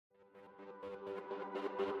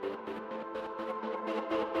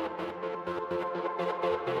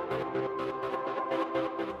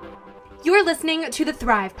You're listening to the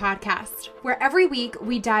Thrive Podcast, where every week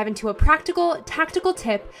we dive into a practical, tactical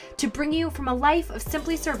tip to bring you from a life of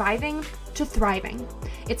simply surviving to thriving.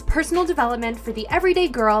 It's personal development for the everyday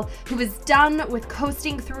girl who is done with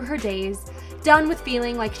coasting through her days, done with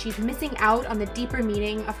feeling like she's missing out on the deeper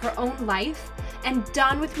meaning of her own life, and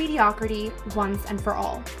done with mediocrity once and for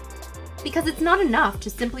all. Because it's not enough to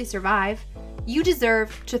simply survive. You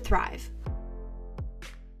deserve to thrive.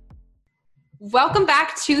 Welcome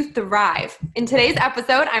back to Thrive. In today's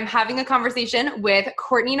episode, I'm having a conversation with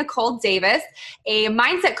Courtney Nicole Davis, a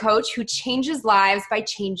mindset coach who changes lives by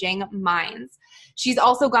changing minds. She's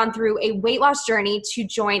also gone through a weight loss journey to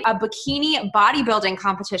join a bikini bodybuilding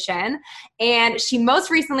competition, and she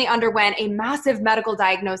most recently underwent a massive medical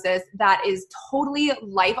diagnosis that is totally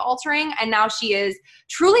life-altering, and now she is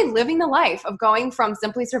truly living the life of going from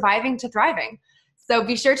simply surviving to thriving. So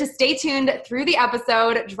be sure to stay tuned through the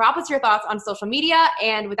episode. Drop us your thoughts on social media.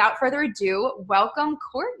 And without further ado, welcome,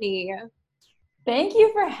 Courtney. Thank you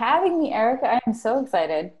for having me, Erica. I'm so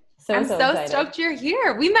excited. I'm so stoked you're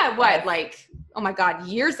here. We met, oh my God,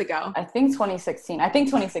 years ago. I think 2016.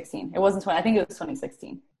 It wasn't 20. I think it was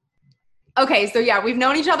 2016. Okay, so yeah, we've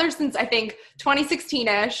known each other since I think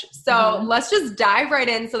 2016-ish. So let's just dive right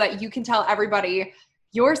in so that you can tell everybody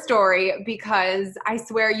your story, because I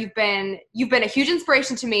swear you've been a huge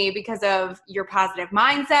inspiration to me because of your positive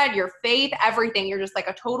mindset, your faith, everything. You're just like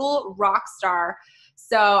a total rock star.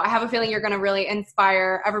 So I have a feeling you're going to really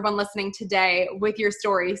inspire everyone listening today with your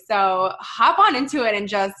story. So hop on into it and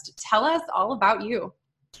just tell us all about you.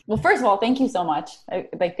 Well, first of all, thank you so much.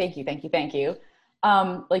 Thank you.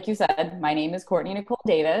 Like you said, my name is Courtney Nicole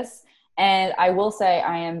Davis. And I will say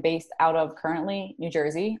I am based out of currently New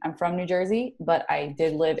Jersey. I'm from New Jersey, but I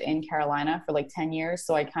did live in Carolina for like 10 years.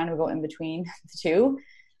 So I kind of go in between the two.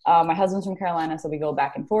 My husband's from Carolina, so we go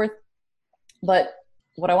back and forth. But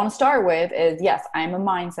what I want to start with is, yes, I'm a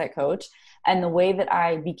mindset coach. And the way that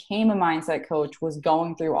I became a mindset coach was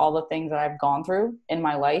going through all the things that I've gone through in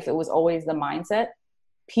my life. It was always the mindset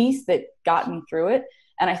piece that got me through it.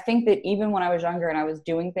 And I think that even when I was younger and I was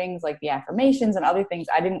doing things like the affirmations and other things,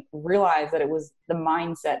 I didn't realize that it was the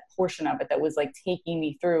mindset portion of it that was like taking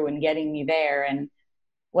me through and getting me there. And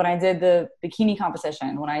when I did the bikini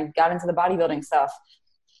competition, when I got into the bodybuilding stuff,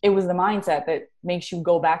 it was the mindset that makes you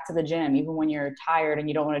go back to the gym even when you're tired and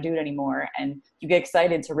you don't want to do it anymore. And you get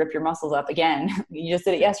excited to rip your muscles up again. You just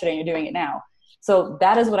did it yesterday and you're doing it now. So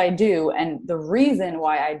that is what I do. And the reason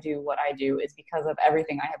why I do what I do is because of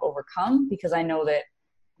everything I have overcome, because I know that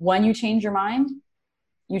when you change your mind,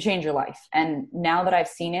 you change your life. And now that I've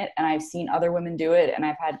seen it and I've seen other women do it and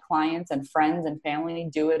I've had clients and friends and family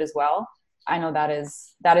do it as well, I know that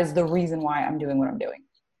is the reason why I'm doing what I'm doing.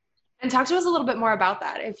 And talk to us a little bit more about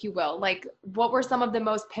that, if you will. Like, what were some of the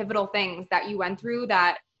most pivotal things that you went through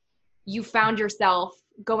that you found yourself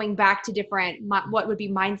going back to different, what would be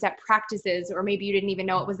mindset practices, or maybe you didn't even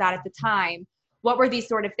know it was that at the time? What were these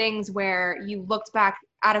sort of things where you looked back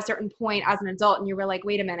at a certain point as an adult and you were like,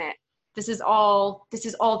 wait a minute, this is all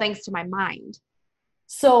thanks to my mind?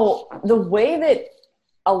 So the way that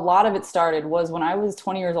a lot of it started was when I was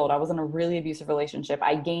 20 years old. I was in a really abusive relationship.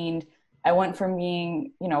 I went from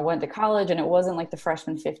being, went to college, and it wasn't like the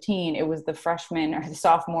freshman 15. It was the freshman or the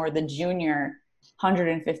sophomore, the junior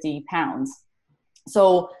 150 pounds.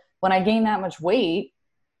 So when I gained that much weight,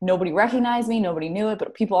 nobody recognized me, nobody knew it,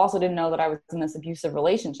 but people also didn't know that I was in this abusive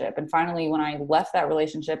relationship. And finally, when I left that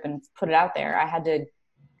relationship and put it out there, I had to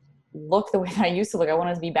look the way that I used to look. I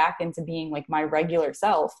wanted to be back into being like my regular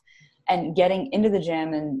self, and getting into the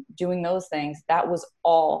gym and doing those things. That was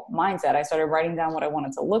all mindset. I started writing down what I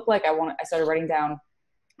wanted to look like. I started writing down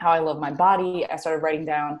how I love my body. I started writing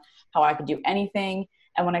down how I could do anything.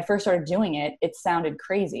 And when I first started doing it, it sounded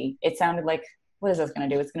crazy. It sounded like, what is this going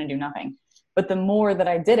to do? It's going to do nothing. But the more that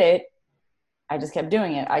I did it, I just kept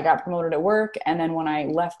doing it. I got promoted at work. And then when I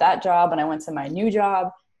left that job and I went to my new job,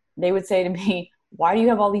 they would say to me, why do you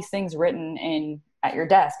have all these things written at your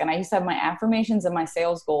desk? And I used to have my affirmations and my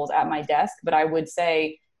sales goals at my desk, but I would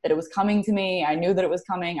say that it was coming to me. I knew that it was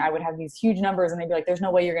coming. I would have these huge numbers and they'd be like, there's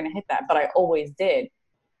no way you're going to hit that. But I always did.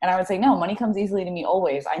 And I would say, no, money comes easily to me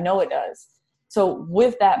always. I know it does. So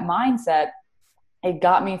with that mindset, it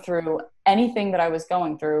got me through anything that I was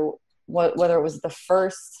going through, whether it was the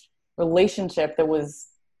first relationship that was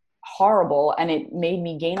horrible and it made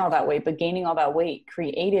me gain all that weight, but gaining all that weight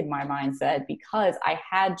created my mindset because I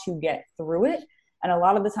had to get through it. And a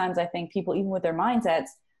lot of the times I think people, even with their mindsets,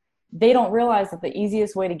 they don't realize that the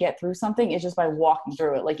easiest way to get through something is just by walking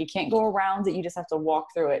through it. Like, you can't go around it. You just have to walk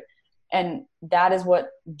through it. And that is what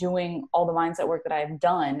doing all the mindset work that I've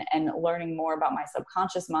done and learning more about my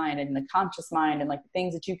subconscious mind and the conscious mind and like the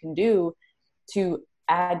things that you can do to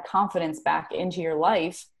add confidence back into your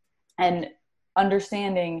life and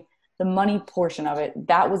understanding the money portion of it.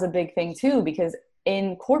 That was a big thing too, because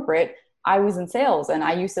in corporate, I was in sales and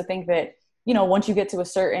I used to think that, you know, once you get to a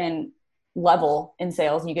certain level in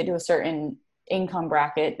sales and you get to a certain income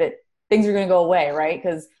bracket that things are going to go away, right?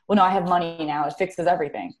 Because, well, no, I have money now. It fixes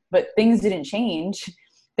everything. But things didn't change.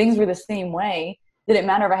 Things were the same way. Didn't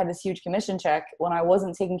matter if I had this huge commission check. When I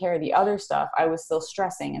wasn't taking care of the other stuff, I was still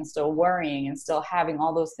stressing and still worrying and still having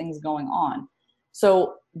all those things going on.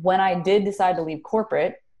 So when I did decide to leave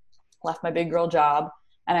corporate, left my big girl job,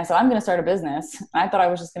 and I said, I'm going to start a business. I thought I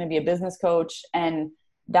was just going to be a business coach, and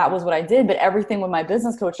that was what I did. But everything with my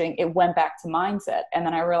business coaching, it went back to mindset. And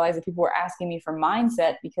then I realized that people were asking me for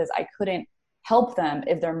mindset because I couldn't help them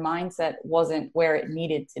if their mindset wasn't where it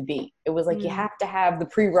needed to be. It was like, you have to have the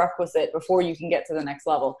prerequisite before you can get to the next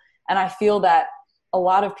level. And I feel that a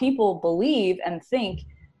lot of people believe and think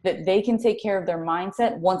that they can take care of their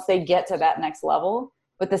mindset once they get to that next level.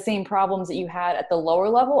 But the same problems that you had at the lower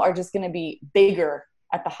level are just going to be bigger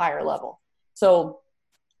at the higher level. So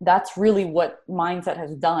that's really what mindset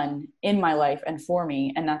has done in my life and for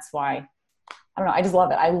me. And that's why, I don't know, I just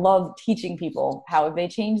love it. I love teaching people how if they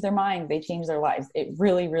change their mind, they change their lives. It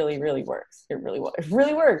really, really, really works. It really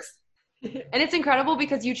works. And it's incredible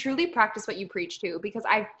because you truly practice what you preach too. Because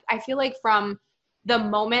I feel like from the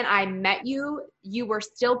moment I met you, you were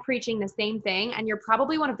still preaching the same thing. And you're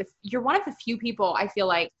probably one of the few people I feel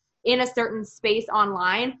like in a certain space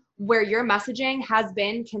online where your messaging has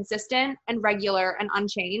been consistent and regular and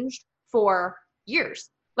unchanged for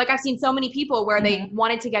years. Like I've seen so many people where they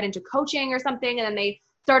wanted to get into coaching or something, and then they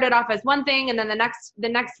started off as one thing, and then the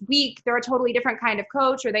next week they're a totally different kind of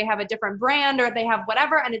coach, or they have a different brand, or they have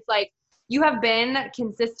whatever. And it's like, you have been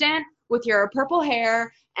consistent with your purple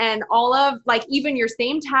hair and all of like even your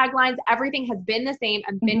same taglines. Everything has been the same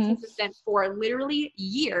and been consistent for literally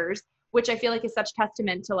years, which I feel like is such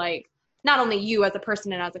testament to like not only you as a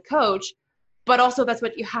person and as a coach, but also that's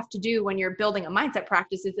what you have to do when you're building a mindset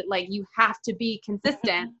practice, is that like you have to be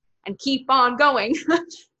consistent and keep on going.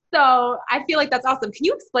 So I feel like that's awesome. Can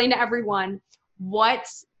you explain to everyone what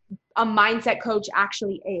a mindset coach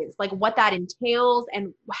actually is, like what that entails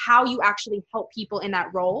and how you actually help people in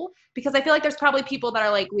that role? Because I feel like there's probably people that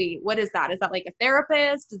are like, wait, what is that? Is that like a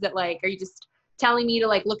therapist? Is it like, are you just telling me to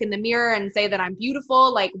like look in the mirror and say that I'm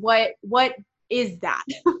beautiful? Like what is that?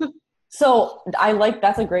 So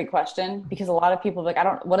that's a great question, because a lot of people are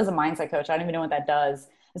like, what is a mindset coach? I don't even know what that does.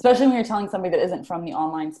 Especially when you're telling somebody that isn't from the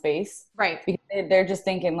online space. Right. Because they're just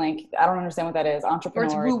thinking like, I don't understand what that is.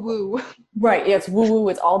 Entrepreneur. Or it's woo-woo. Right. Yeah, it's woo-woo.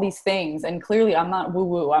 It's all these things. And clearly I'm not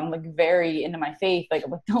woo-woo. I'm like very into my faith. Like,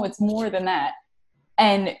 no, it's more than that.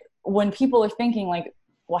 And when people are thinking like,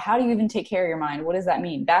 well, how do you even take care of your mind? What does that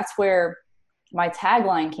mean? That's where my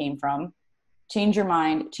tagline came from. Change your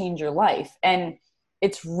mind, change your life. And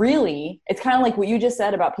it's kind of like what you just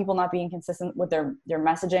said about people not being consistent with their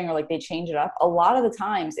messaging, or like they change it up. A lot of the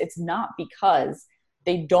times it's not because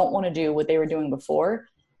they don't want to do what they were doing before.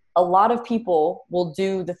 A lot of people will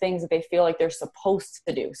do the things that they feel like they're supposed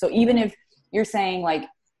to do. So even if you're saying like,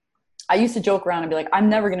 I used to joke around and be like, I'm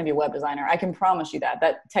never going to be a web designer. I can promise you that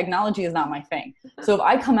technology is not my thing. So if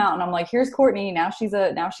I come out and I'm like, here's Courtney, now she's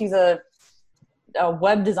a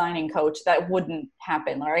web designing coach, that wouldn't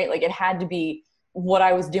happen. Right. Like it had to be what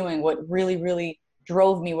I was doing, what really, really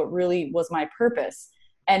drove me, what really was my purpose.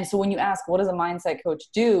 And so when you ask, what does a mindset coach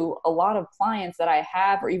do? A lot of clients that I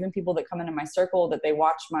have, or even people that come into my circle, that they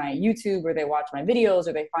watch my YouTube or they watch my videos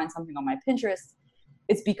or they find something on my Pinterest,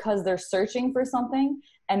 it's because they're searching for something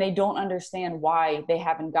and they don't understand why they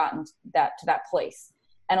haven't gotten to that place.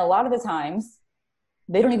 And a lot of the times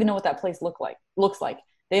they don't even know what that place looks like.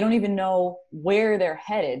 They don't even know where they're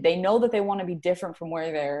headed. They know that they want to be different from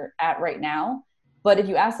where they're at right now. But if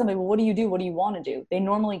you ask somebody, well, what do you do? What do you want to do? They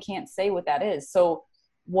normally can't say what that is. So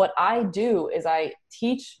what I do is I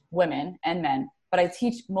teach women and men, but I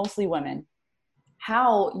teach mostly women,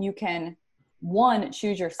 how you can, one,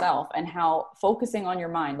 choose yourself, and how focusing on your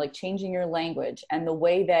mind, like changing your language and the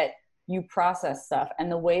way that you process stuff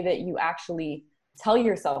and the way that you actually tell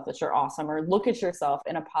yourself that you're awesome or look at yourself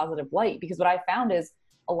in a positive light. Because what I found is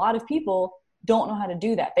a lot of people don't know how to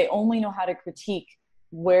do that. They only know how to critique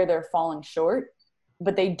where they're falling short,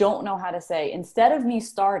 but they don't know how to say, instead of me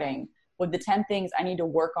starting with the 10 things I need to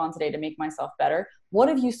work on today to make myself better, what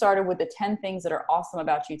if you started with the 10 things that are awesome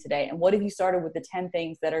about you today? And what if you started with the 10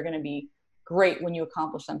 things that are going to be great when you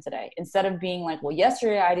accomplish them today? Instead of being like, well,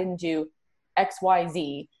 yesterday I didn't do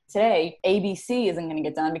XYZ. today, ABC isn't going to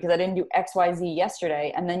get done because I didn't do XYZ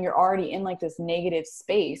yesterday. And then you're already in like this negative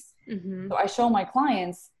space. Mm-hmm. So I show my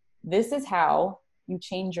clients, this is how you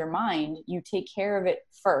change your mind. You take care of it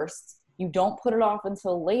first. You don't put it off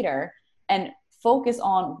until later, and focus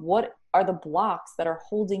on what are the blocks that are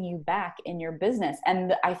holding you back in your business.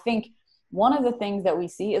 And I think one of the things that we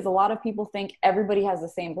see is a lot of people think everybody has the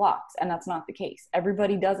same blocks, and that's not the case.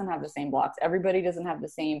 Everybody doesn't have the same blocks. Everybody doesn't have the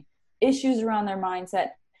same issues around their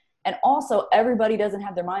mindset. And also everybody doesn't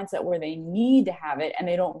have their mindset where they need to have it, and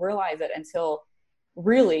they don't realize it until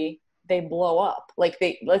really they blow up. Like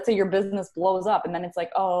let's say your business blows up, and then it's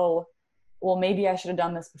like, oh, well, maybe I should have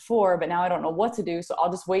done this before, but now I don't know what to do. So I'll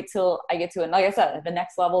just wait till I get to it. Like I said, the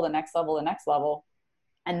next level, the next level, the next level.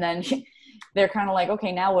 And then they're kind of like,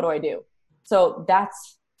 okay, now what do I do? So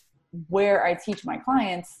that's where I teach my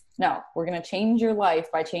clients, no, we're going to change your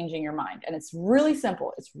life by changing your mind. And it's really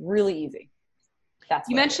simple. It's really easy.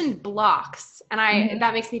 You mentioned blocks, and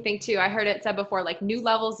that makes me think too. I heard it said before, like new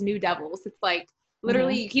levels, new devils. It's like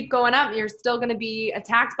literally you keep going up, you're still going to be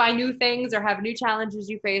attacked by new things or have new challenges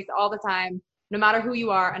you face all the time, no matter who you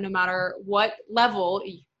are and no matter what level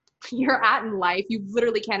you're at in life. You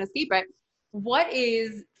literally can't escape it. What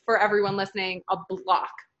is, for everyone listening, a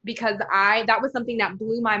block? Because that was something that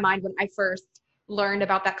blew my mind when I first learned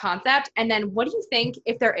about that concept. And then what do you think,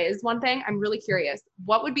 if there is one thing, I'm really curious,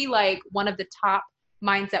 what would be like one of the top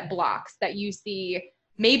mindset blocks that you see?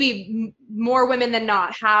 Maybe more women than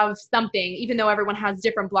not have something, even though everyone has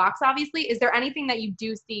different blocks, obviously. Is there anything that you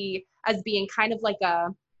do see as being kind of like a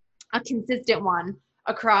consistent one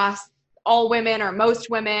across all women or most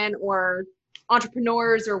women or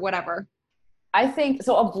entrepreneurs or whatever? I think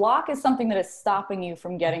so. A block is something that is stopping you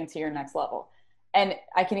from getting to your next level. And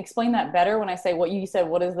I can explain that better when I say what you said,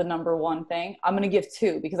 what is the number one thing? I'm going to give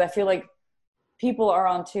two, because I feel like people are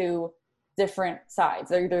on two different sides.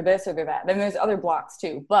 They're either this or they're that. Then there's other blocks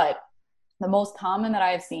too. But the most common that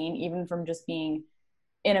I've seen, even from just being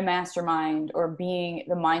in a mastermind or being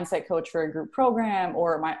the mindset coach for a group program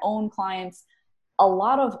or my own clients, a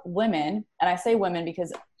lot of women, and I say women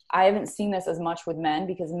because I haven't seen this as much with men,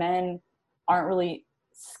 because men aren't really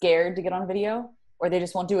scared to get on video, or they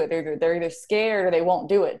just won't do it. They're either scared or they won't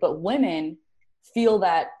do it. But women feel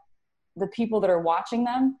that the people that are watching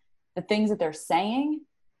them, the things that they're saying,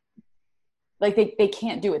 like they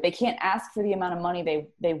can't do it. They can't ask for the amount of money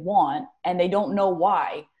they want, and they don't know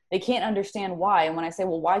why. They can't understand why. And when I say,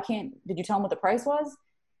 well, did you tell them what the price was?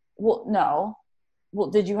 Well, no.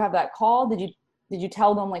 Well, did you have that call? Did you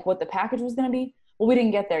tell them like what the package was going to be? Well, we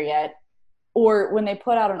didn't get there yet. Or when they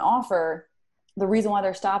put out an offer, the reason why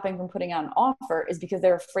they're stopping from putting out an offer is because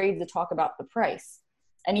they're afraid to talk about the price.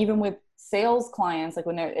 And even with sales clients, like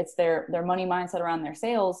when it's their money mindset around their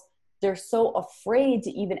sales, they're so afraid to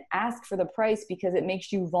even ask for the price because it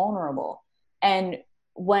makes you vulnerable. And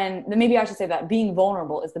maybe I should say that being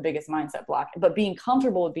vulnerable is the biggest mindset block, but being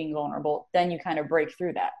comfortable with being vulnerable, then you kind of break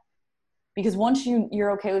through that. Because once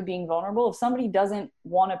you're okay with being vulnerable, if somebody doesn't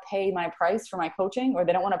want to pay my price for my coaching, or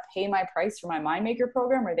they don't want to pay my price for my Mind Maker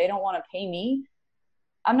program, or they don't want to pay me,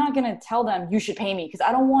 I'm not going to tell them you should pay me, because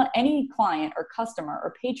I don't want any client or customer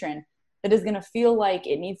or patron that is going to feel like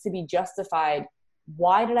it needs to be justified.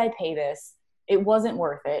 Why did I pay this? It wasn't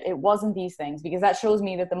worth it. It wasn't these things, because that shows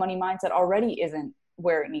me that the money mindset already isn't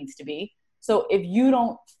where it needs to be. So if you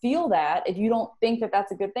don't feel that, if you don't think that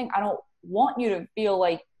that's a good thing, I don't want you to feel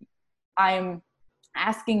like I'm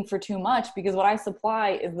asking for too much, because what I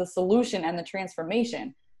supply is the solution and the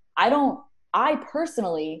transformation. I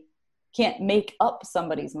personally can't make up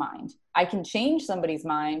somebody's mind. I can change somebody's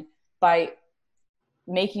mind by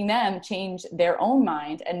making them change their own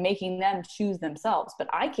mind and making them choose themselves. But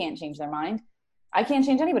I can't change their mind. I can't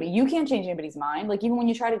change anybody. You can't change anybody's mind. Like even when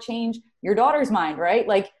you try to change your daughter's mind, right?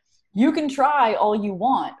 Like you can try all you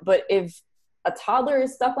want, but if a toddler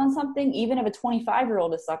is stuck on something, even if a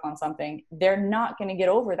 25-year-old is stuck on something, they're not going to get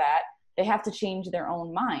over that. They have to change their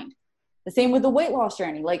own mind. The same with the weight loss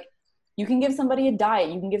journey. Like you can give somebody a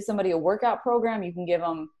diet, you can give somebody a workout program, you can give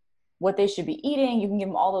them what they should be eating, you can give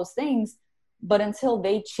them all those things. But until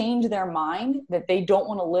they change their mind that they don't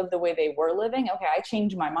want to live the way they were living, okay, I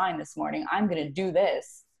changed my mind this morning, I'm going to do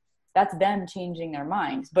this. That's them changing their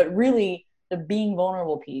minds. But really, the being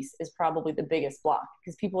vulnerable piece is probably the biggest block,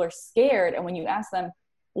 because people are scared. And when you ask them,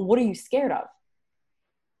 well, what are you scared of?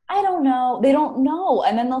 I don't know. They don't know.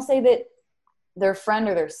 And then they'll say that their friend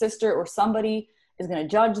or their sister or somebody is going to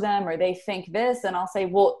judge them, or they think this. And I'll say,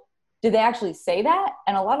 well, did they actually say that?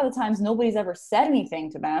 And a lot of the times nobody's ever said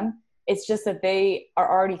anything to them. It's just that they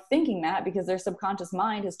are already thinking that because their subconscious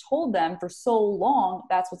mind has told them for so long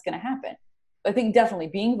that's what's going to happen. I think definitely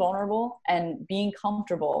being vulnerable and being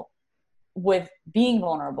comfortable with being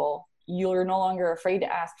vulnerable, you're no longer afraid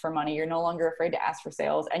to ask for money. You're no longer afraid to ask for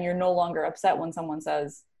sales, and you're no longer upset when someone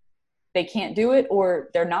says they can't do it, or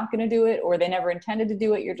they're not going to do it, or they never intended to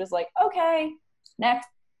do it. You're just like, okay, next.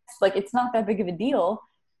 Like, it's not that big of a deal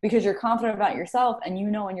because you're confident about yourself and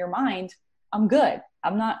you know in your mind, I'm good.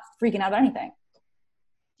 I'm not freaking out about anything.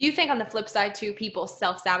 Do you think on the flip side too, people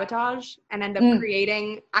self-sabotage and end up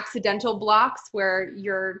creating accidental blocks where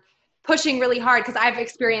you're pushing really hard? Because I've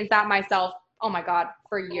experienced that myself, oh my God,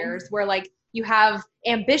 for years, where like you have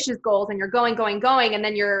ambitious goals and you're going, and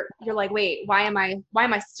then you're like, wait, why am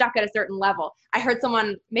I stuck at a certain level? I heard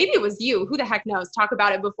someone, maybe it was you, who the heck knows, talk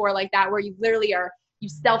about it before like that, where you literally you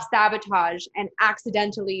self-sabotage and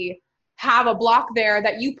accidentally have a block there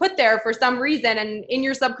that you put there for some reason and in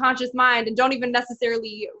your subconscious mind, and don't even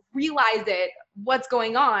necessarily realize what's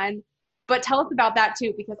going on. But tell us about that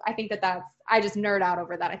too, because I think I just nerd out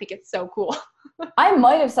over that. I think it's so cool. I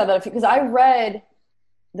might have said that because I read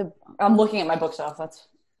I'm looking at my bookshelf.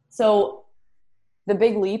 So The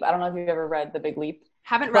Big Leap. I don't know if you've ever read The Big Leap.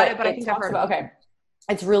 Haven't read it, but I think I've heard of it. Okay.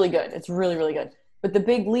 It's really good. It's really, really good. But The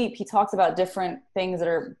Big Leap, he talks about different things that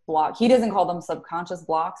are blocked. He doesn't call them subconscious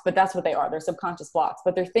blocks, but that's what they are. They're subconscious blocks,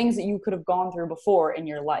 but they're things that you could have gone through before in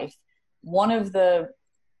your life. One of the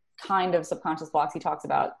kind of subconscious blocks he talks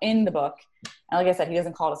about in the book, and like I said, he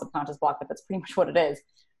doesn't call it a subconscious block, but that's pretty much what it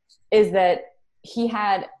is that he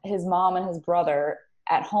had his mom and his brother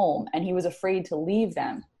at home and he was afraid to leave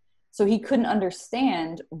them. So he couldn't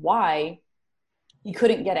understand why he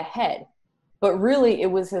couldn't get ahead. But really,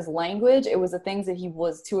 it was his language. It was the things that he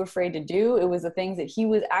was too afraid to do. It was the things that he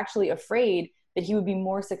was actually afraid that he would be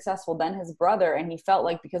more successful than his brother. And he felt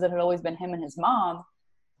like because it had always been him and his mom,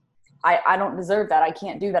 I don't deserve that. I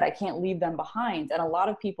can't do that. I can't leave them behind. And a lot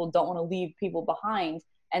of people don't want to leave people behind.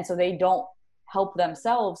 And so they don't help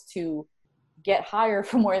themselves to get higher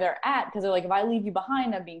from where they're at. Because they're like, if I leave you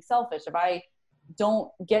behind, I'm being selfish. If I don't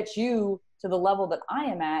get you to the level that I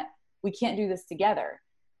am at, we can't do this together.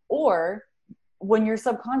 Or when you're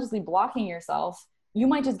subconsciously blocking yourself, you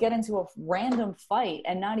might just get into a random fight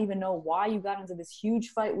and not even know why you got into this huge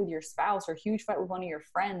fight with your spouse or huge fight with one of your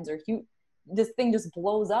friends, or this thing just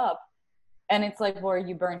blows up. And it's like, well, are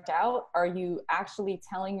you burnt out? Are you actually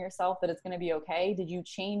telling yourself that it's going to be okay? Did you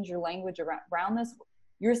change your language around this?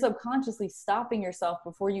 You're subconsciously stopping yourself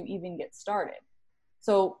before you even get started.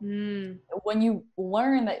 So when you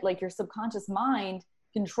learn that like your subconscious mind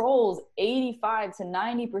controls 85 to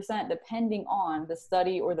 90%, depending on the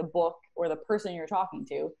study or the book or the person you're talking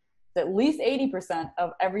to, at least 80%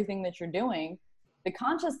 of everything that you're doing, the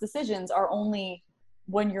conscious decisions are only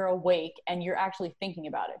when you're awake and you're actually thinking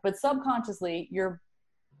about it. But subconsciously, your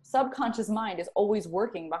subconscious mind is always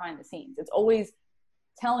working behind the scenes. It's always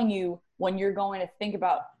telling you when you're going to think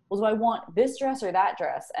about, well, do I want this dress or that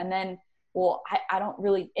dress? And then, well, I don't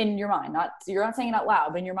really, in your mind, you're not saying it out loud,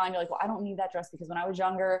 but in your mind, you're like, well, I don't need that dress because when I was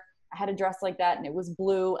younger, I had a dress like that and it was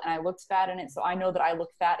blue and I looked fat in it. So I know that I look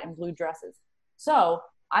fat in blue dresses. So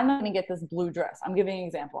I'm not going to get this blue dress. I'm giving an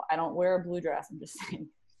example. I don't wear a blue dress. I'm just saying.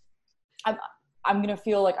 I'm going to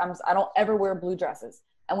feel like I don't ever wear blue dresses.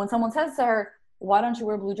 And when someone says to her, why don't you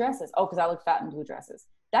wear blue dresses? Oh, because I look fat in blue dresses.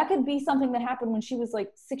 That could be something that happened when she was like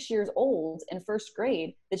 6 years old in first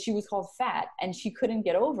grade, that she was called fat and she couldn't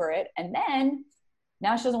get over it. And then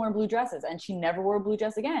now she doesn't wear blue dresses and she never wore a blue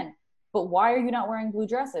dress again. But why are you not wearing blue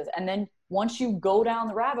dresses? And then once you go down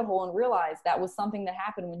the rabbit hole and realize that was something that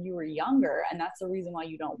happened when you were younger, and that's the reason why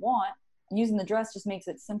you don't want, using the dress just makes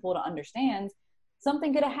it simple to understand.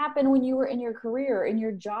 Something could have happened when you were in your career, in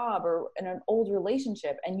your job, or in an old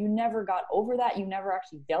relationship, and you never got over that. You never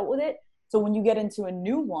actually dealt with it. So when you get into a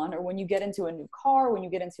new one, or when you get into a new car, when you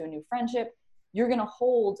get into a new friendship, you're going to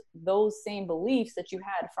hold those same beliefs that you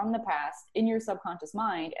had from the past in your subconscious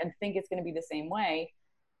mind and think it's going to be the same way.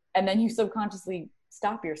 And then you subconsciously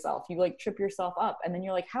stop yourself. You like trip yourself up. And then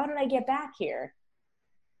you're like, how did I get back here?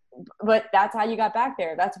 But that's how you got back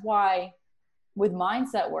there. That's why with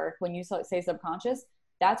mindset work, when you say subconscious,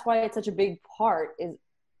 that's why it's such a big part, is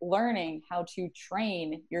learning how to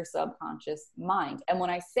train your subconscious mind. And when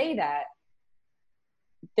I say that,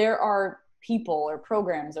 there are people or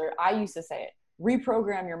programs, or I used to say it,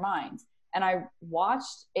 reprogram your mind. And I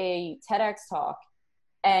watched a TEDx talk,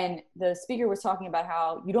 and the speaker was talking about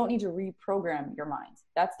how you don't need to reprogram your mind.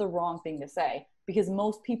 That's the wrong thing to say, because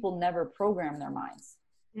most people never program their minds.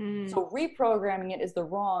 So reprogramming it is the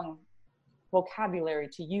wrong vocabulary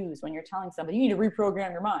to use when you're telling somebody you need to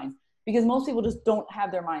reprogram your mind, because most people just don't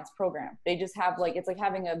have their minds programmed. They just have like, it's like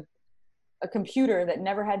having a computer that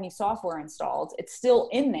never had any software installed. It's still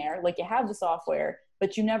in there, like you have the software,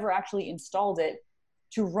 but you never actually installed it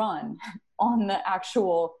to run on the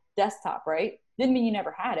actual desktop, right? Didn't mean you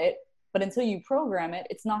never had it, but until you program it,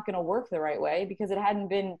 it's not going to work the right way because it hadn't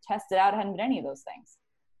been tested out, it hadn't been any of those things.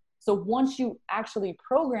 So once you actually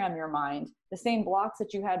program your mind, the same blocks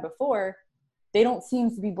that you had before, they don't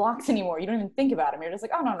seem to be blocks anymore. You don't even think about them. You're just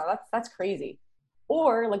like, oh, no, that's crazy.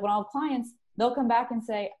 Or like when I'll have clients, they'll come back and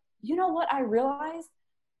say, you know what, I realized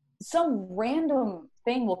some random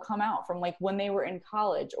thing will come out from like when they were in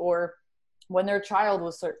college or when their child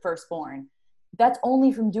was first born. That's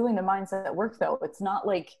only from doing the mindset work though. It's not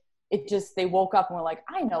like it just, they woke up and were like,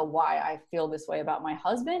 I know why I feel this way about my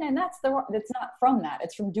husband. And that's not from that.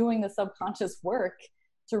 It's from doing the subconscious work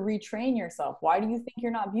to retrain yourself. Why do you think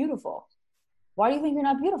you're not beautiful? Why do you think you're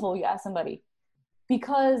not beautiful? You ask somebody.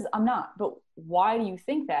 Because I'm not, but why do you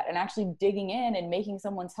think that? And actually digging in and making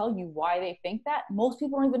someone tell you why they think that. Most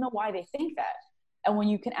people don't even know why they think that. And when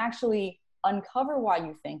you can actually uncover why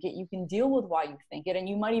you think it, you can deal with why you think it. And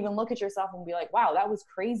you might even look at yourself and be like, wow, that was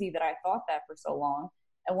crazy that I thought that for so long.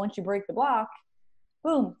 And once you break the block,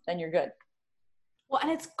 boom, then you're good. Well,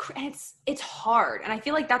 and it's hard. And I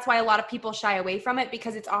feel like that's why a lot of people shy away from it,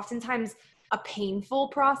 because it's oftentimes a painful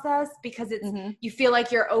process, because it's, you feel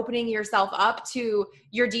like you're opening yourself up to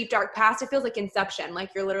your deep, dark past. It feels like Inception,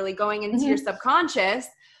 like you're literally going into your subconscious,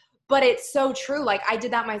 but it's so true. Like I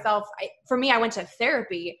did that myself. For me, I went to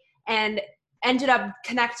therapy and ended up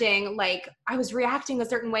connecting. Like I was reacting a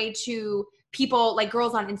certain way to people, like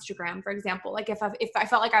girls on Instagram, for example. Like if I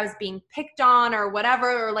felt like I was being picked on or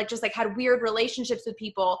whatever, or like just like had weird relationships with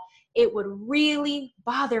people, it would really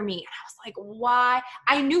bother me. And I was like, why?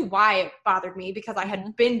 I knew why it bothered me because I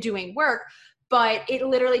had been doing work, but it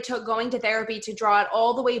literally took going to therapy to draw it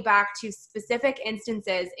all the way back to specific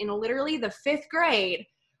instances in literally the 5th grade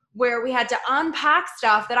where we had to unpack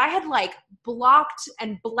stuff that I had like blocked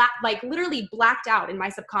and like literally blacked out in my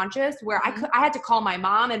subconscious, where I had to call my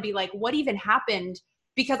mom and be like, what even happened?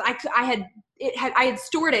 Because I had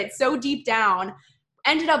stored it so deep down,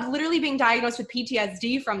 ended up literally being diagnosed with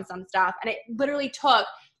PTSD from some stuff. And it literally took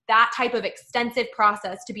that type of extensive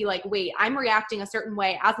process to be like, wait, I'm reacting a certain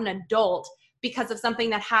way as an adult because of something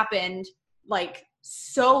that happened like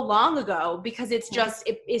so long ago, because it's just,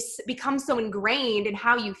 it's become so ingrained in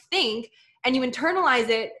how you think and you internalize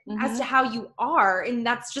it as to how you are. And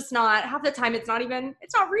that's just not, half the time it's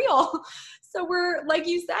not real. So we're, like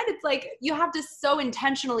you said, it's like you have to so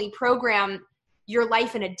intentionally program your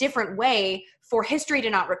life in a different way for history to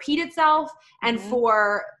not repeat itself and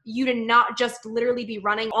for you to not just literally be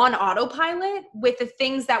running on autopilot with the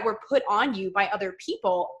things that were put on you by other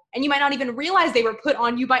people. And you might not even realize they were put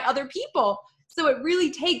on you by other people. So it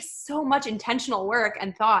really takes so much intentional work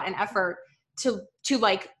and thought and effort to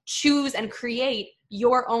like choose and create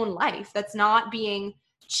your own life that's not being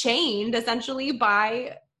chained essentially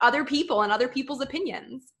by other people and other people's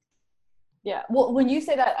opinions. Yeah. Well, when you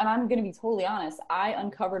say that, and I'm going to be totally honest, I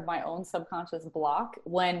uncovered my own subconscious block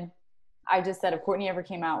when I just said, if Courtney ever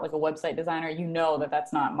came out like a website designer, you know that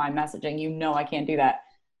that's not my messaging. You know I can't do that.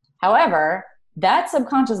 However, that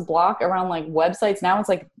subconscious block around like websites, now it's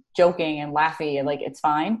like joking and laughy and like it's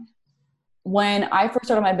fine. When I first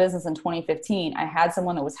started my business in 2015, I had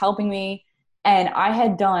someone that was helping me and I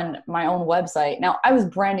had done my own website. Now, I was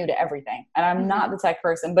brand new to everything and I'm not the tech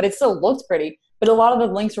person, but it still looked pretty. But a lot of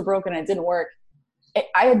the links were broken and it didn't work.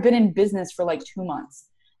 I had been in business for like 2 months.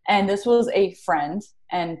 And this was a friend,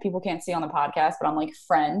 and people can't see on the podcast, but I'm like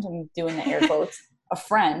friend, I'm doing the air quotes, a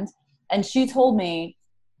friend. And she told me,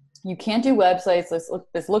 you can't do websites.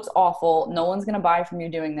 This looks awful. No one's going to buy from you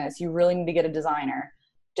doing this. You really need to get a designer.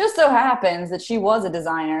 Just so happens that she was a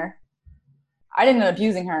designer. I didn't end up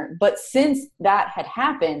using her. But since that had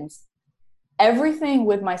happened, everything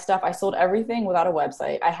with my stuff, I sold everything without a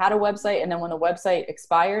website. I had a website, and then when the website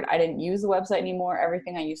expired, I didn't use the website anymore.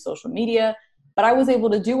 Everything I used social media. But I was able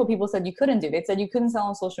to do what people said you couldn't do. They said you couldn't sell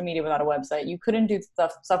on social media without a website. You couldn't do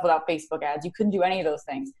stuff without Facebook ads. You couldn't do any of those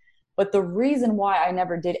things. But the reason why I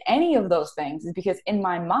never did any of those things is because in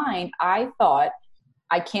my mind, I thought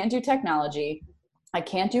I can't do technology. I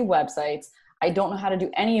can't do websites. I don't know how to do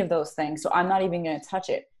any of those things. So I'm not even going to touch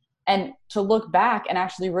it. And to look back and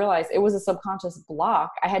actually realize it was a subconscious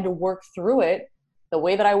block, I had to work through it. The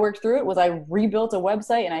way that I worked through it was I rebuilt a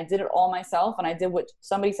website and I did it all myself, and I did what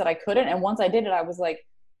somebody said I couldn't. And once I did it, I was like,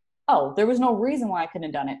 oh, there was no reason why I couldn't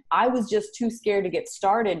have done it. I was just too scared to get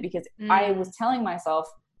started because I was telling myself,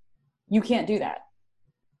 you can't do that.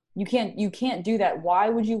 You can't do that. Why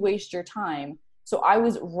would you waste your time? So I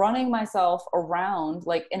was running myself around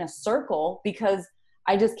like in a circle because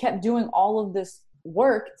I just kept doing all of this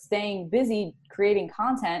work, staying busy, creating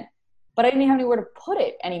content, but I didn't have anywhere to put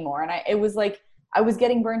it anymore. And it was like I was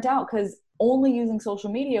getting burnt out because only using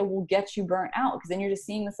social media will get you burnt out, because then you're just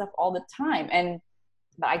seeing this stuff all the time. And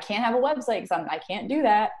I can't have a website because I can't do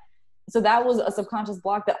that. So that was a subconscious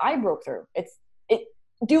block that I broke through. It's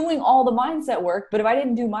doing all the mindset work, but if I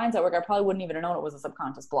didn't do mindset work, I probably wouldn't even have known it was a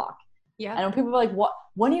subconscious block. Yeah. And when people are like,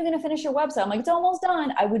 when are you going to finish your website? I'm like, it's almost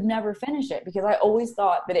done. I would never finish it because I always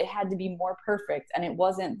thought that it had to be more perfect, and it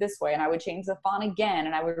wasn't this way. And I would change the font again,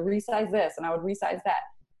 and I would resize this, and I would resize that.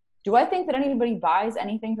 Do I think that anybody buys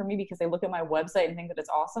anything from me because they look at my website and think that it's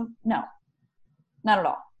awesome? No, not at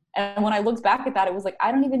all. And when I looked back at that, it was like,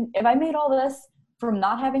 if I made all this from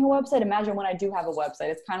not having a website, imagine when I do have a website.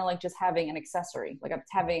 It's kind of like just having an accessory, like I'm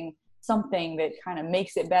having something that kind of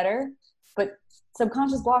makes it better. But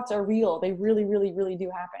subconscious blocks are real. They really, really, really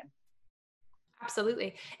do happen.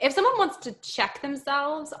 Absolutely. If someone wants to check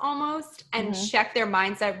themselves almost and check their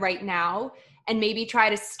mindset right now and maybe try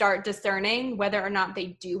to start discerning whether or not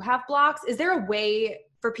they do have blocks, is there a way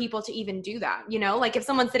for people to even do that? You know, like if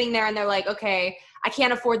someone's sitting there and they're like, okay, I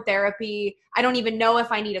can't afford therapy. I don't even know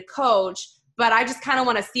if I need a coach, but I just kind of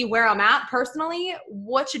want to see where I'm at personally.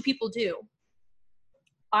 What should people do?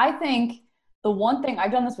 I think the one thing,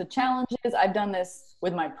 I've done this with challenges, I've done this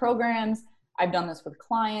with my programs, I've done this with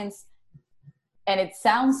clients, and it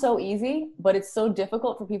sounds so easy, but it's so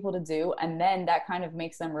difficult for people to do. And then that kind of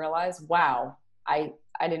makes them realize, wow, I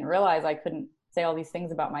didn't realize I couldn't say all these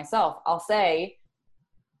things about myself. I'll say,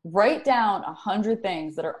 write down 100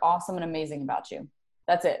 things that are awesome and amazing about you.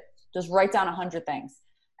 That's it. Just write down 100 things.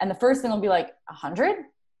 And the first thing will be like, 100?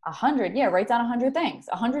 100? Yeah, write down 100 things,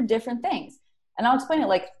 100 different things. And I'll explain it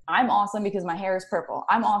like, I'm awesome because my hair is purple.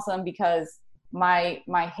 I'm awesome because my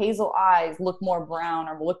hazel eyes look more brown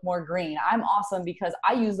or look more green. I'm awesome because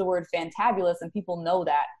I use the word fantabulous and people know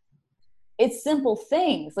that. It's simple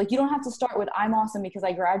things. Like, you don't have to start with, I'm awesome because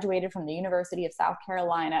I graduated from the University of South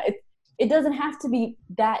Carolina. It doesn't have to be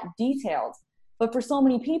that detailed. But for so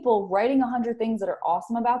many people, writing 100 things that are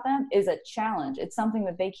awesome about them is a challenge. It's something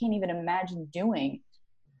that they can't even imagine doing.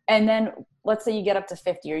 And then let's say you get up to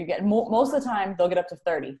 50, or you get most of the time they'll get up to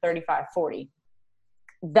 30, 35, 40.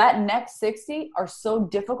 That next 60 are so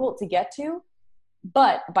difficult to get to.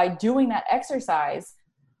 But by doing that exercise,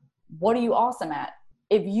 what are you awesome at?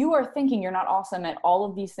 If you are thinking you're not awesome at all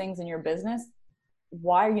of these things in your business,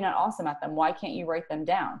 why are you not awesome at them? Why can't you write them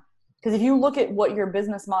down? Because if you look at what your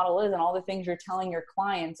business model is and all the things you're telling your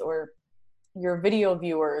clients or your video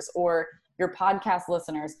viewers or your podcast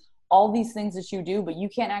listeners, all these things that you do, but you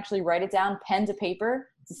can't actually write it down pen to paper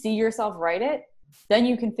to see yourself write it, then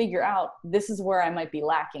you can figure out, this is where I might be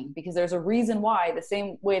lacking. Because there's a reason why, the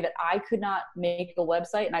same way that I could not make a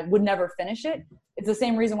website and I would never finish it, it's the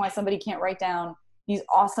same reason why somebody can't write down these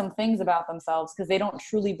awesome things about themselves, because they don't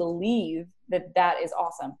truly believe that that is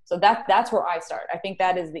awesome. So that's where I start. I think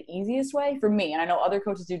that is the easiest way for me. And I know other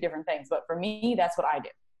coaches do different things, but for me, that's what I do.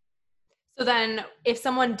 So then if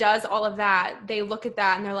someone does all of that, they look at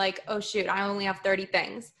that and they're like, oh shoot, I only have 30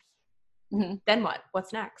 things. Then what?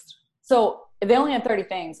 What's next? So if they only have 30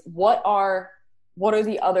 things, what are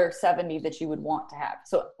the other 70 that you would want to have?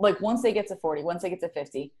 So like once they get to 40, once they get to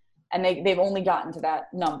 50, and they've only gotten to that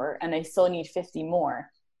number and they still need 50 more,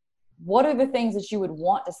 what are the things that you would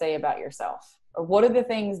want to say about yourself? Or what are the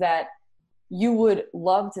things that you would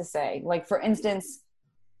love to say? Like, for instance,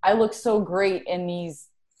 I look so great in these,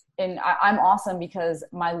 I'm awesome because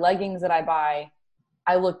my leggings that I buy,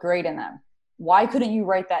 I look great in them. Why couldn't you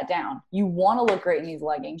write that down? You want to look great in these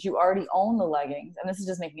leggings. You already own the leggings. And this is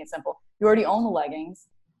just making it simple. You already own the leggings.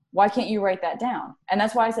 Why can't you write that down? And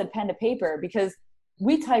that's why I said pen to paper, because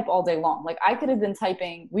we type all day long. Like, I could have been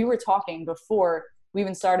typing, we were talking before we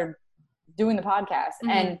even started doing the podcast,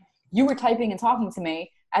 and you were typing and talking to me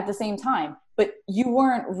at the same time, but you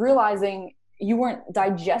weren't realizing, you weren't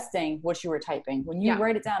digesting what you were typing. When you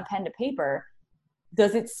write it down pen to paper,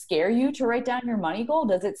 does it scare you to write down your money goal?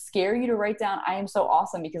 Does it scare you to write down, I am so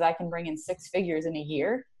awesome because I can bring in 6 figures in a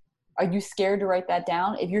year? Are you scared to write that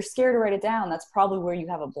down? If you're scared to write it down, that's probably where you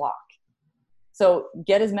have a block. So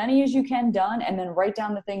get as many as you can done, and then write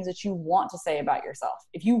down the things that you want to say about yourself.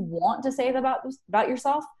 If you want to say that about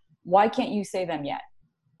yourself, why can't you say them yet?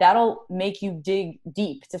 That'll make you dig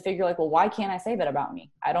deep to figure like, well, why can't I say that about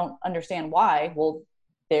me? I don't understand why. Well,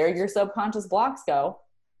 there your subconscious blocks go.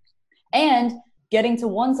 And getting to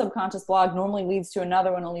one subconscious block normally leads to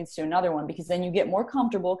another one and leads to another one, because then you get more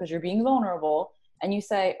comfortable because you're being vulnerable and you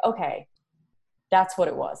say, okay, that's what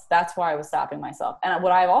it was. That's why I was stopping myself. And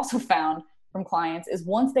what I've also found from clients is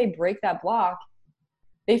once they break that block,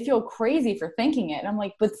 they feel crazy for thinking it. And I'm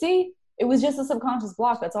like, but see, it was just a subconscious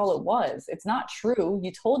block. That's all it was. It's not true.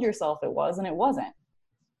 You told yourself it was, and it wasn't.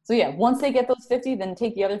 So yeah, once they get those 50, then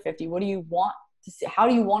take the other 50. What do you want to see, how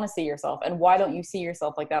do you want to see yourself, and why don't you see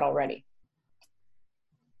yourself like that already?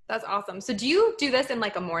 That's awesome. So do you do this in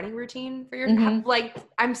like a morning routine for your, like,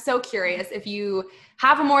 I'm so curious if you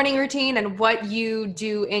have a morning routine and what you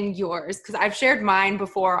do in yours. Cause I've shared mine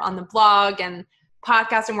before on the blog and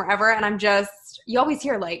podcast and wherever. And I'm just, you always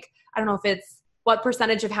hear like, I don't know if it's what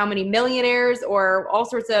percentage of how many millionaires or all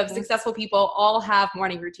sorts of successful people all have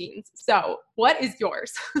morning routines. So what is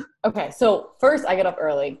yours? Okay. So first I get up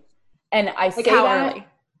early, and I say early?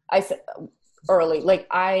 I say early, like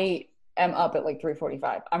I am up at like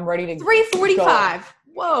 3:45. I'm ready to 3:45.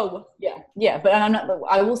 Whoa. Yeah. But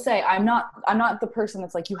I will say I'm not the person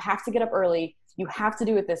that's like, you have to get up early. You have to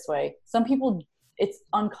do it this way. Some people, it's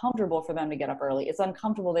uncomfortable for them to get up early. It's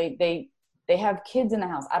uncomfortable. They have kids in the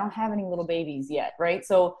house. I don't have any little babies yet. Right.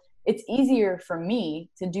 So it's easier for me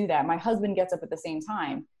to do that. My husband gets up at the same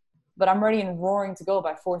time, but I'm ready and roaring to go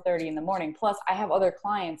by 4:30 in the morning. Plus I have other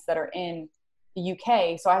clients that are in the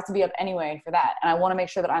UK, so I have to be up anyway for that. And I want to make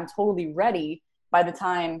sure that I'm totally ready by the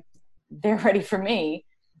time they're ready for me.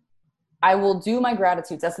 I will do my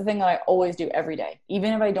gratitudes. That's the thing that I always do every day.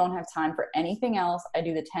 Even if I don't have time for anything else, I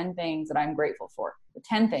do the 10 things that I'm grateful for. The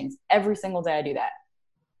 10 things. Every single day I do that.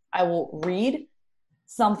 I will read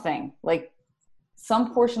something, like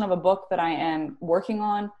some portion of a book that I am working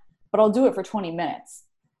on, but I'll do it for 20 minutes.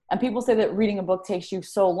 And people say that reading a book takes you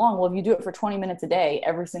so long. Well, if you do it for 20 minutes a day,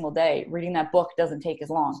 every single day, reading that book doesn't take as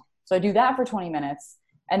long. So I do that for 20 minutes.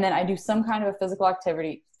 And then I do some kind of a physical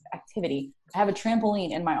activity. I have a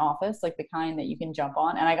trampoline in my office, like the kind that you can jump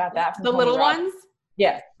on. And I got that from the little ones.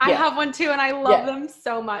 Yeah. I have one too. And I love them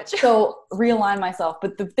so much. So realign myself.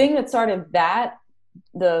 But the thing that started that,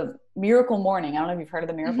 the Miracle Morning, I don't know if you've heard of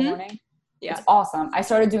the Miracle Morning. Yeah. It's awesome. I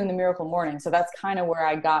started doing the Miracle Morning. So that's kind of where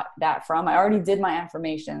I got that from. I already did my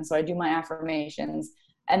affirmations. So I do my affirmations.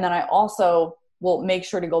 And then I also will make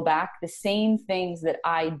sure to go back the same things that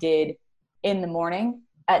I did in the morning.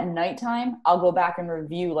 At nighttime, I'll go back and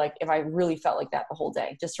review, like if I really felt like that the whole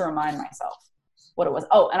day, just to remind myself what it was.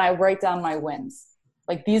 Oh, and I write down my wins.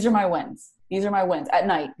 Like, these are my wins. These are my wins at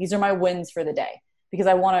night. These are my wins for the day. Because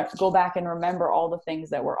I want to go back and remember all the things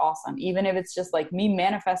that were awesome. Even if it's just like me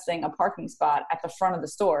manifesting a parking spot at the front of the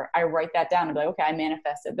store, I write that down and be like, okay, I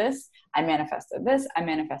manifested this, I manifested this, I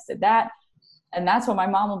manifested that. And that's when my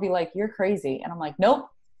mom will be like, you're crazy. And I'm like, nope,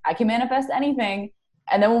 I can manifest anything.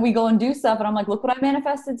 And then when we go and do stuff and I'm like, look what I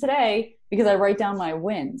manifested today, because I write down my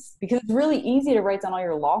wins. Because it's really easy to write down all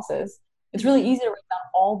your losses. It's really easy to write down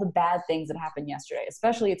all the bad things that happened yesterday,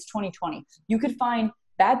 especially it's 2020. You could find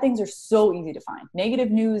bad things are so easy to find.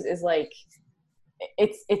 Negative news is like,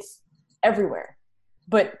 it's everywhere.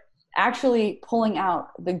 But actually pulling out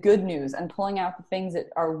the good news and pulling out the things that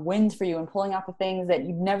are wins for you and pulling out the things that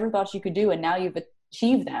you never thought you could do and now you've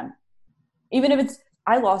achieved them. Even if it's,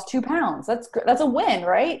 I lost 2 pounds. That's a win,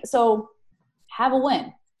 right? So have a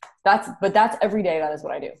win. That's every day. That is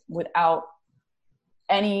what I do without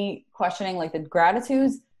any questioning. Like the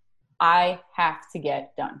gratitudes, I have to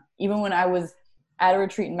get done. Even when I was at a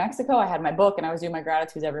retreat in Mexico, I had my book and I was doing my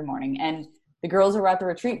gratitudes every morning. And the girls who were at the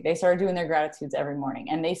retreat, they started doing their gratitudes every morning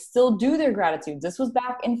and they still do their gratitudes. This was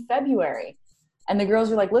back in February. And the girls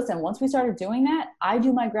were like, listen, once we started doing that, I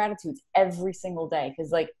do my gratitudes every single day.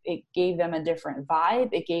 Cause like it gave them a different vibe.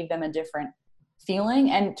 It gave them a different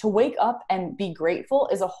feeling. And to wake up and be grateful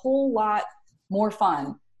is a whole lot more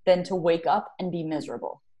fun than to wake up and be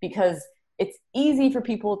miserable, because it's easy for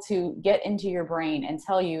people to get into your brain and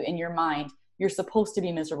tell you in your mind, you're supposed to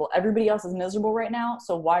be miserable. Everybody else is miserable right now.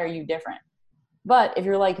 So why are you different? But if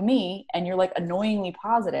you're like me and you're like annoyingly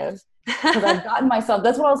positive, because I've gotten myself,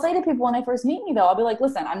 that's what I'll say to people when they first meet me though. I'll be like,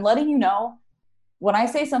 listen, I'm letting you know when I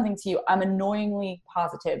say something to you, I'm annoyingly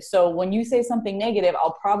positive. So when you say something negative,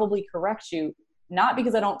 I'll probably correct you, not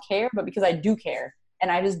because I don't care, but because I do care.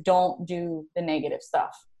 And I just don't do the negative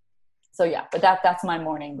stuff. So yeah, but that's my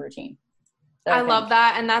morning routine. I love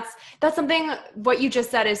that. And that's something, what you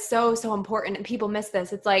just said is so, so important. And people miss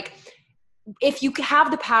this. It's like, if you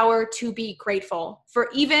have the power to be grateful for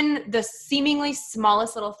even the seemingly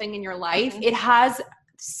smallest little thing in your life, it has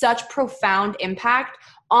such profound impact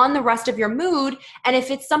on the rest of your mood. And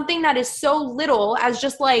if it's something that is so little as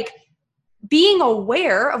just like being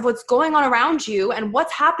aware of what's going on around you and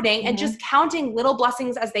what's happening and just counting little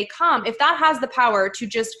blessings as they come, if that has the power to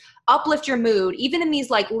just uplift your mood, even in these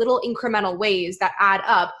like little incremental ways that add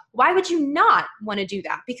up, why would you not want to do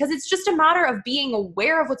that? Because it's just a matter of being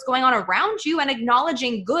aware of what's going on around you and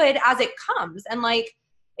acknowledging good as it comes. And like,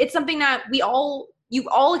 it's something that you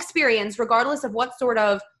all experience regardless of what sort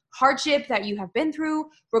of hardship that you have been through,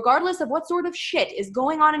 regardless of what sort of shit is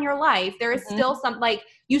going on in your life, there is still some, like,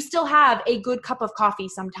 you still have a good cup of coffee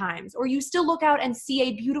sometimes, or you still look out and see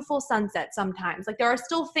a beautiful sunset sometimes. Like, there are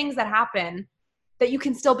still things that happen that you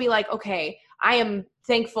can still be like, okay, I am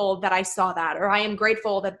thankful that I saw that, or I am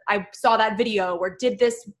grateful that I saw that video, or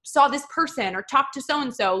saw this person, or talked to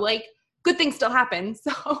so-and-so. Like, good things still happen.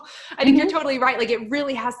 So I think you're totally right. Like, it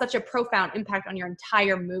really has such a profound impact on your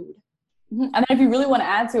entire mood. And then if you really want to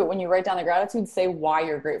add to it, when you write down the gratitude, say why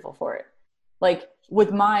you're grateful for it. Like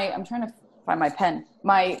with I'm trying to find my pen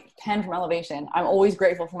from Elevation. I'm always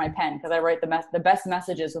grateful for my pen because I write the best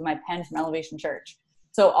messages with my pen from Elevation Church.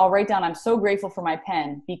 So I'll write down, I'm so grateful for my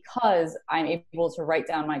pen because I'm able to write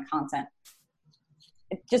down my content.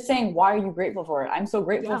 Just saying, why are you grateful for it? I'm so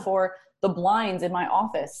grateful for the blinds in my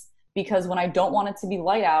office because when I don't want it to be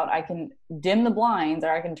light out, I can dim the blinds or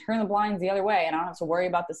I can turn the blinds the other way and I don't have to worry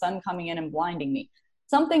about the sun coming in and blinding me.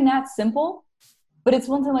 Something that simple, but it's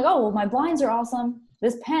one thing like, oh, well, my blinds are awesome.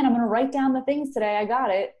 This pen, I'm going to write down the things today. I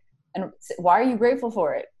got it. And why are you grateful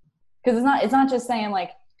for it? Because it's not just saying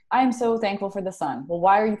like, I am so thankful for the sun. Well,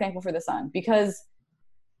 why are you thankful for the sun? Because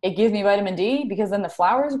it gives me vitamin D, because then the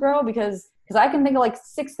flowers grow, because I can think of like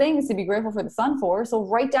 6 things to be grateful for the sun for. So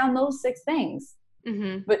write down those 6 things.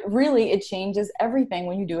 But really it changes everything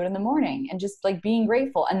when you do it in the morning and just like being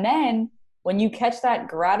grateful. And then when you catch that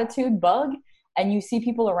gratitude bug and you see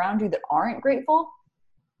people around you that aren't grateful,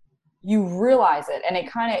 you realize it. And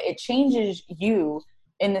it changes you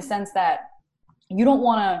in the sense that you don't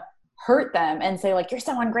want to hurt them and say like, you're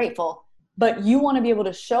so ungrateful, but you want to be able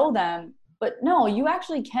to show them, but no, you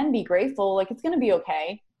actually can be grateful. Like, it's going to be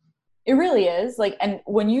okay. It really is. Like, and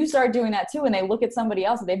when you start doing that too, and they look at somebody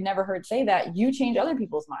else that they've never heard say that, you change other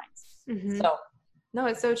people's minds. So no,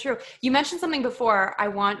 it's so true. You mentioned something before I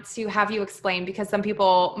want to have you explain because some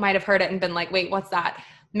people might have heard it and been like, wait, what's that?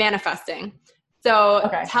 Manifesting. So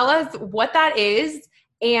tell us what that is.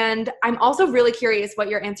 And I'm also really curious what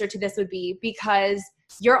your answer to this would be because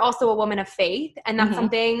you're also a woman of faith. And that's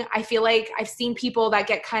something I feel like I've seen people that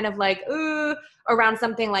get kind of like, around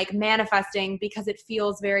something like manifesting because it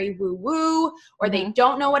feels very woo-woo or they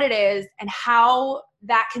don't know what it is and how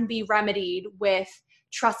that can be remedied with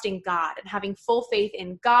trusting God and having full faith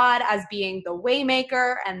in God as being the way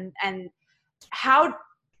maker and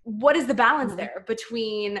what is the balance there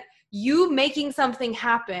between you making something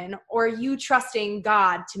happen or you trusting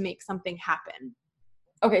God to make something happen?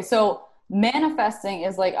 Okay, so manifesting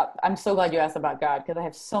is like, I'm so glad you asked about God because I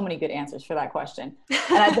have so many good answers for that question.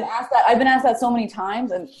 And I've been asked that so many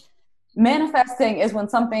times. And manifesting is when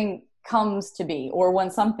something comes to be or when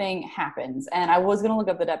something happens. And I was going to look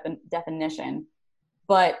up the definition,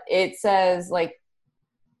 but it says like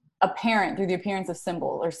apparent through the appearance of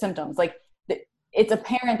symbol or symptoms. Like it's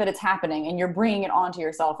apparent that it's happening and you're bringing it onto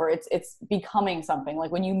yourself or it's becoming something.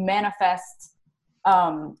 Like when you manifest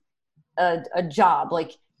a job,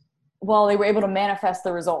 like, well, they were able to manifest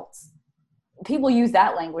the results. People use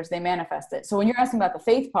that language, they manifest it. So when you're asking about the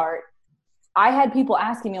faith part, I had people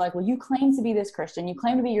asking me like, well, you claim to be this Christian, you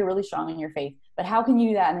claim to be, you're really strong in your faith, but how can you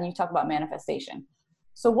do that? And then you talk about manifestation.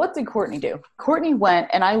 So what did Courtney do? Courtney went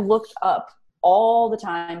and I looked up all the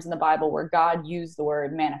times in the Bible where God used the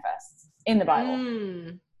word manifest in the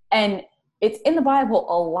Bible. And it's in the Bible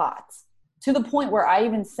a lot, to the point where I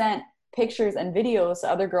even sent pictures and videos to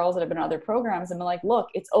other girls that have been in other programs and been like, look,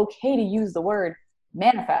 it's okay to use the word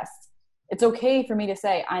manifest. It's okay for me to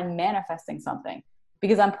say I'm manifesting something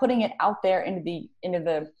because I'm putting it out there into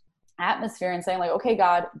the atmosphere and saying like, okay,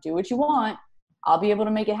 God, do what you want. I'll be able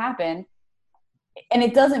to make it happen. And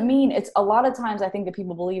it doesn't mean it's a lot of times I think that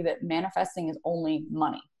people believe that manifesting is only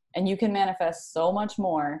money and you can manifest so much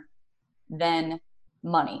more than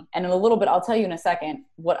money. And in a little bit, I'll tell you in a second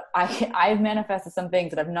what I've manifested some things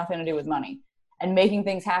that have nothing to do with money and making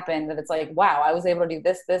things happen that it's like, wow, I was able to do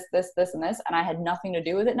this, and this, and I had nothing to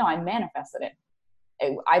do with it. No, I manifested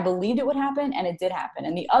it. I believed it would happen and it did happen.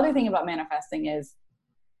 And the other thing about manifesting is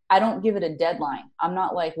I don't give it a deadline. I'm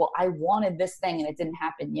not like, well, I wanted this thing and it didn't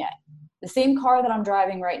happen yet. The same car that I'm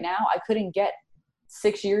driving right now, I couldn't get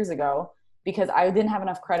 6 years ago because I didn't have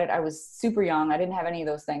enough credit. I was super young. I didn't have any of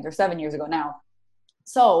those things, or 7 years ago now.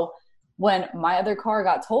 So when my other car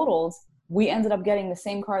got totaled, we ended up getting the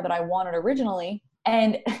same car that I wanted originally.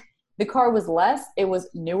 And the car was less, it was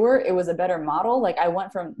newer, it was a better model. Like I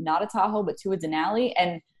went from not a Tahoe, but to a Denali.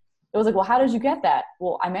 And it was like, well, how did you get that?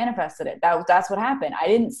 Well, I manifested it. That's what happened. I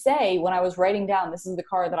didn't say when I was writing down, this is the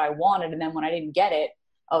car that I wanted. And then when I didn't get it,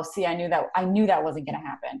 oh, see, I knew that wasn't going to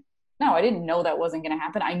happen. No, I didn't know that wasn't going to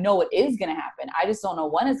happen. I know it is going to happen. I just don't know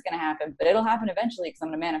when it's going to happen, but it'll happen eventually because I'm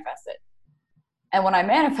going to manifest it. And when I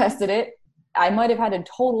manifested it, I might have had to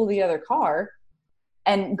total the other car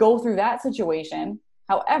and go through that situation.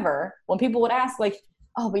 However, when people would ask like,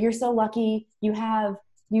 oh, but you're so lucky, you have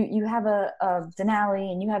a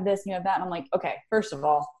Denali and you have this and you have that. And I'm like, okay, first of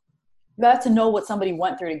all, you have to know what somebody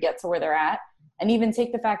went through to get to where they're at. And even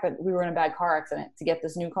take the fact that we were in a bad car accident to get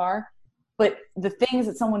this new car. But the things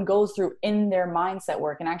that someone goes through in their mindset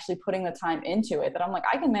work and actually putting the time into it, that I'm like,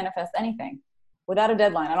 I can manifest anything without a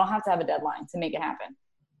deadline. I don't have to have a deadline to make it happen.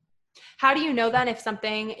 How do you know then if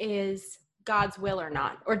something is God's will or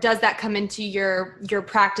not? Or does that come into your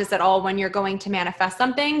practice at all when you're going to manifest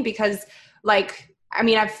something? Because like, I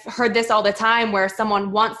mean, I've heard this all the time where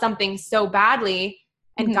someone wants something so badly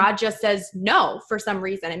and God just says no for some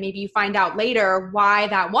reason. And maybe you find out later why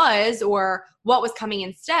that was or what was coming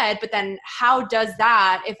instead. But then how does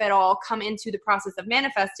that, if at all, come into the process of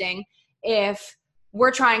manifesting if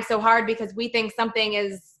we're trying so hard because we think something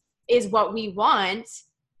is what we want?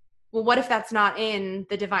 Well, what if that's not in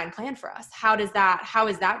the divine plan for us? How is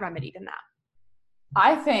that remedied in that?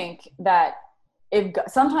 I think that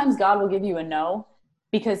sometimes God will give you a no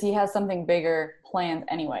because he has something bigger planned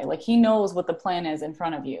anyway. Like he knows what the plan is in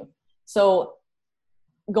front of you. So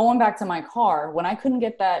going back to my car, when I couldn't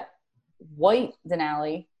get that white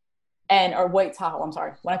Denali or white Tahoe, I'm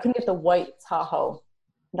sorry, when I couldn't get the white Tahoe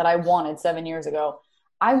that I wanted 7 years ago,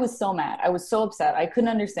 I was so mad. I was so upset. I couldn't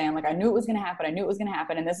understand. Like I knew it was going to happen.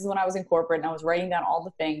 And this is when I was in corporate and I was writing down all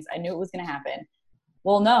the things. I knew it was going to happen.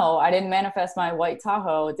 Well, no, I didn't manifest my white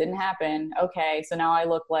Tahoe. It didn't happen. Okay. So now I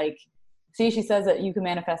look like, see, she says that you can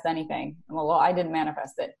manifest anything. Well, I didn't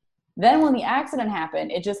manifest it. Then when the accident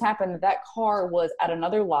happened, it just happened that car was at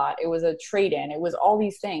another lot. It was a trade-in. It was all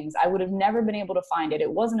these things. I would have never been able to find it.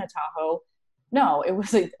 It wasn't a Tahoe. No, it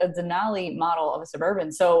was a Denali model of a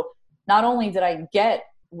Suburban. So not only did I get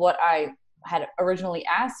what I had originally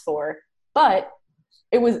asked for, but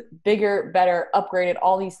it was bigger, better, upgraded,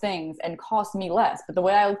 all these things, and cost me less. But the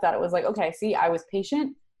way I looked at it was like, okay, see, I was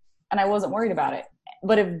patient and I wasn't worried about it.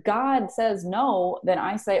 But if God says no, then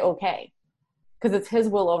I say okay, because it's his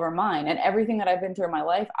will over mine. And everything that I've been through in my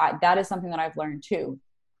life, that is something that I've learned too.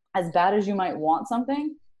 As bad as you might want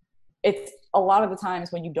something, it's a lot of the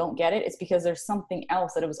times when you don't get it, it's because there's something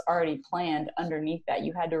else that it was already planned underneath that.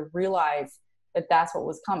 You had to realize that that's what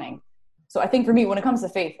was coming. So I think for me, when it comes to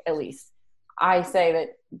faith, at least, I say that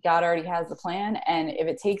God already has the plan. And if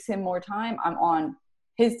it takes him more time, I'm on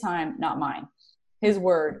his time, not mine. His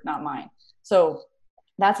word, not mine. So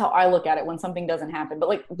that's how I look at it when something doesn't happen. But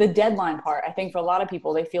like the deadline part, I think for a lot of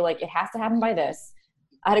people, they feel like it has to happen by this.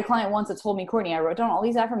 I had a client once that told me, Courtney, I wrote down all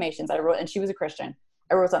these affirmations. And she was a Christian.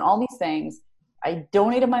 I wrote down all these things. I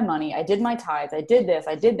donated my money. I did my tithes. I did this.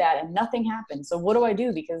 I did that. And nothing happened. So what do I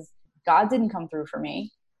do? Because God didn't come through for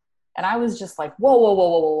me. And I was just like, whoa, whoa, whoa,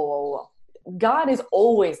 whoa, whoa, whoa, whoa. God is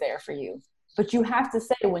always there for you. But you have to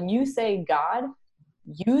say, when you say, God,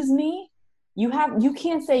 use me, you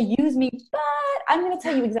can't say use me, but I'm going to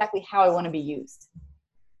tell you exactly how I want to be used.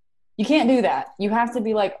 You can't do that. You have to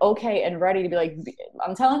be like, okay, and ready to be like,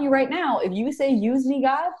 I'm telling you right now, if you say use me,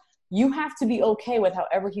 God, you have to be okay with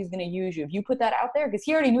however he's going to use you. If you put that out there, because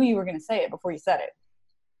he already knew you were going to say it before you said it.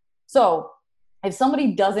 So if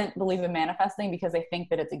somebody doesn't believe in manifesting because they think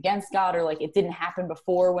that it's against God or like it didn't happen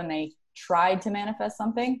before when they tried to manifest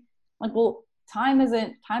something, like, well, time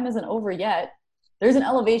isn't over yet. There's an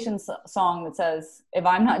Elevation song that says, if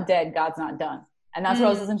I'm not dead, God's not done. And that's what I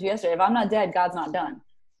was listening to yesterday. If I'm not dead, God's not done.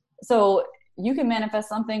 So you can manifest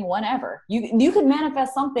something whenever. You could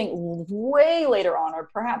manifest something way later on, or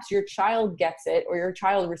perhaps your child gets it or your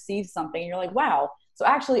child receives something and you're like, wow. So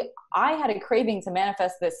actually I had a craving to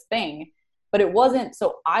manifest this thing, but it wasn't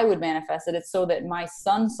so I would manifest it. It's so that my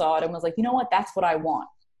son saw it and was like, you know what, that's what I want.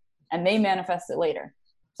 And they manifest it later.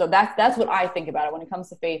 So that's what I think about it when it comes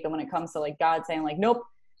to faith and when it comes to like God saying like, nope,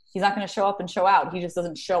 he's not going to show up and show out. He just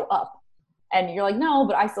doesn't show up. And you're like, no,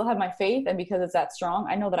 but I still have my faith. And because it's that strong,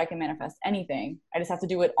 I know that I can manifest anything. I just have to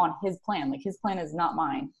do it on his plan. Like his plan is not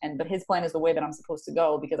mine. But his plan is the way that I'm supposed to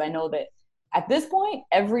go, because I know that at this point,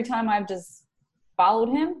 every time I've just followed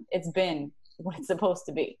him, it's been what it's supposed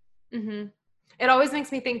to be. Mm-hmm. It always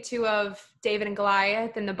makes me think too of David and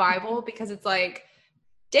Goliath in the Bible, because it's like,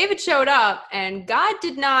 David showed up and God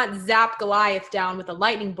did not zap Goliath down with a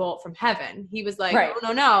lightning bolt from heaven. He was like, right.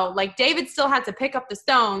 Oh, no. Like David still had to pick up the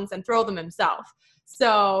stones and throw them himself.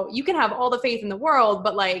 So you can have all the faith in the world,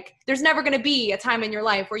 but like there's never going to be a time in your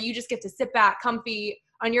life where you just get to sit back comfy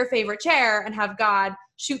on your favorite chair and have God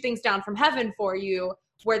shoot things down from heaven for you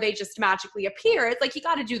where they just magically appear. It's like you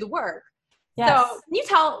got to do the work. Yes. So can you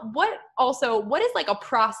tell what is like a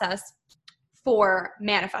process for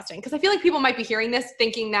manifesting? Because I feel like people might be hearing this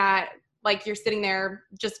thinking that like you're sitting there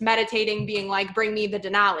just meditating, being like, bring me the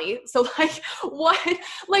Denali. So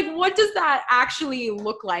what does that actually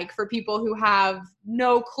look like for people who have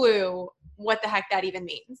no clue what the heck that even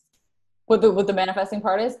means? What the manifesting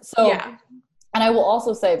part is? So, yeah. And I will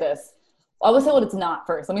also say this. I will say what it's not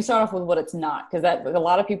first. Let me start off with what it's not, because that a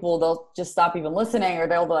lot of people, they'll just stop even listening, or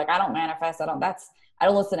they'll be like, I don't manifest. I don't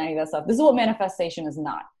listen to any of that stuff. This is what manifestation is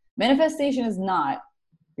not. Manifestation is not,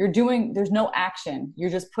 there's no action. You're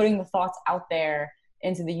just putting the thoughts out there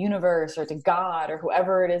into the universe or to God or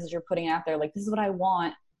whoever it is that you're putting out there. Like, this is what I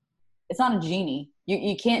want. It's not a genie.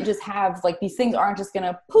 You can't just have, like, these things aren't just going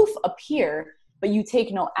to poof appear, but you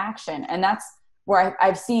take no action. And that's where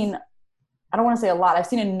I've seen, I don't want to say a lot, I've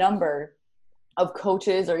seen a number of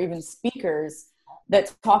coaches or even speakers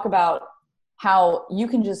that talk about how you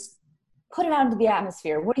can just put it out into the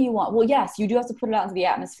atmosphere. What do you want? Well, yes, you do have to put it out into the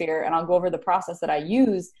atmosphere, and I'll go over the process that I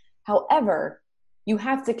use. However, you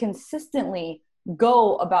have to consistently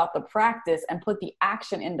go about the practice and put the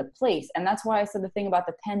action into place. And that's why I said the thing about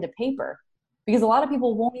the pen to paper, because a lot of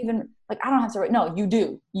people won't even, like, I don't have to write. No, you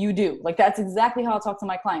do. Like, that's exactly how I talk to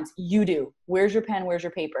my clients. You do. Where's your pen? Where's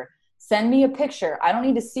your paper? Send me a picture. I don't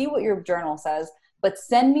need to see what your journal says, but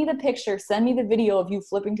send me the picture. Send me the video of you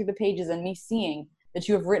flipping through the pages and me seeing that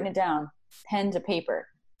you have written it down, pen to paper.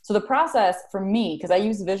 So the process for me, because I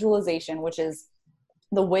use visualization, which is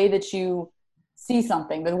the way that you see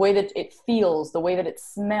something, the way that it feels, the way that it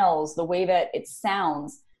smells, the way that it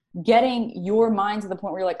sounds, getting your mind to the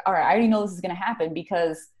point where you're like, all right, I already know this is going to happen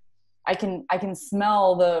because I can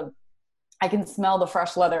smell the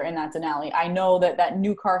fresh leather in that Denali. I know that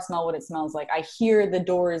new car smell, what it smells like. I hear the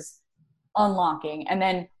doors unlocking. And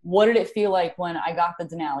then what did it feel like when I got the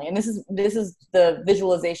Denali? And this is the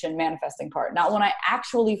visualization manifesting part. Not when I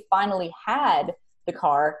actually finally had the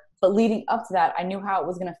car, but leading up to that, I knew how it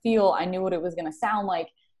was going to feel. I knew what it was going to sound like.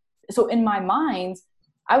 So in my mind,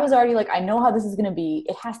 I was already like, I know how this is going to be.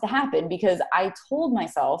 It has to happen, because I told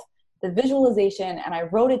myself the visualization and I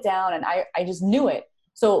wrote it down, and I just knew it.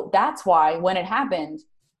 So that's why when it happened,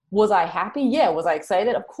 was I happy? Yeah. Was I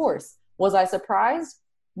excited? Of course. Was I surprised?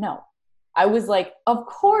 No. I was like, of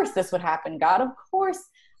course this would happen, God. Of course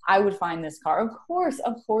I would find this car. Of course.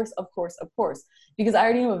 Because I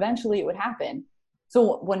already knew eventually it would happen.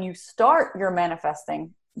 So when you start your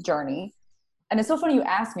manifesting journey, and it's so funny you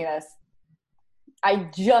asked me this, I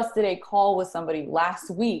just did a call with somebody last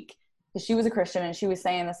week, because she was a Christian, and she was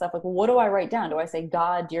saying this stuff like, well, what do I write down? Do I say,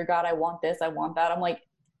 God, dear God, I want this, I want that? I'm like,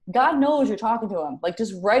 God knows you're talking to him. Like,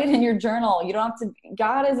 just write it in your journal. You don't have to,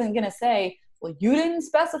 God isn't going to say, well, you didn't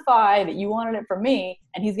specify that you wanted it from me,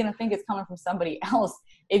 and he's going to think it's coming from somebody else.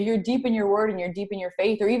 If you're deep in your word and you're deep in your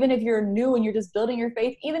faith, or even if you're new and you're just building your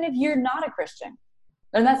faith, even if you're not a Christian,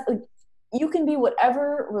 and that's, you can be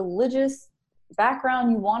whatever religious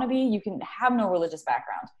background you want to be. You can have no religious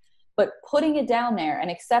background, but putting it down there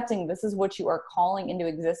and accepting this is what you are calling into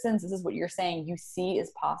existence. This is what you're saying you see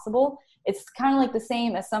is possible. It's kind of like the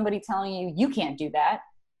same as somebody telling you, you can't do that.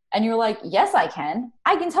 And you're like, yes, I can.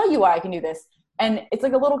 I can tell you why I can do this. And it's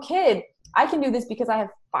like a little kid. I can do this because I have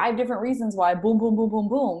 5 different reasons why. Boom, boom, boom, boom,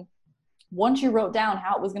 boom. Once you wrote down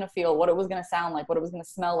how it was going to feel, what it was going to sound like, what it was going to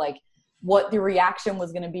smell like, what the reaction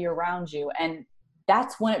was going to be around you. And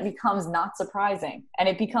that's when it becomes not surprising. And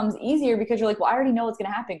it becomes easier because you're like, well, I already know what's going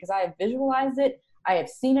to happen because I have visualized it. I have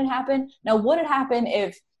seen it happen. Now, what would happen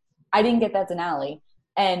if I didn't get that Denali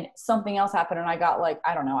and something else happened and I got, like,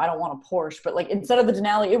 I don't know, I don't want a Porsche, but like instead of the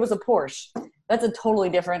Denali, it was a Porsche. That's a totally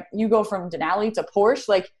different, you go from Denali to Porsche,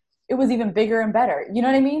 like it was even bigger and better. You know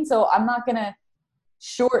what I mean? So I'm not going to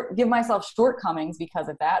give myself shortcomings because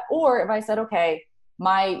of that. Or if I said, okay,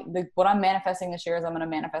 what I'm manifesting this year is I'm going to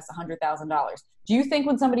manifest $100,000. Do you think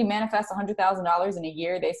when somebody manifests $100,000 in a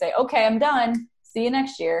year, they say, okay, I'm done. See you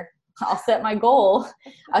next year. I'll set my goal.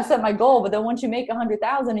 But then once you make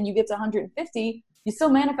 100,000 and you get to 150, you still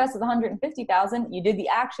manifested 150,000. You did the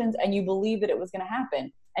actions and you believed that it was going to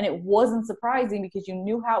happen. And it wasn't surprising because you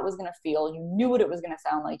knew how it was going to feel. You knew what it was going to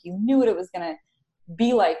sound like. You knew what it was going to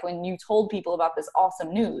be like when you told people about this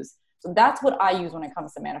awesome news. So that's what I use when it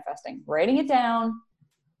comes to manifesting, writing it down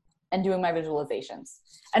and doing my visualizations.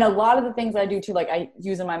 And a lot of the things I do too, like I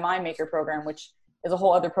use in my Mind Maker program, which is a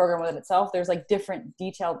whole other program within itself. There's like different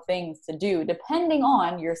detailed things to do depending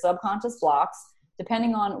on your subconscious blocks,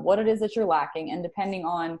 depending on what it is that you're lacking, and depending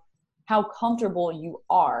on how comfortable you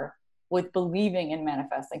are with believing in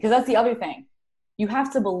manifesting. Because that's the other thing. You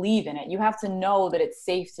have to believe in it. You have to know that it's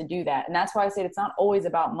safe to do that. And that's why I say it's not always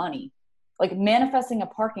about money. Like manifesting a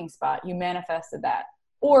parking spot, you manifested that.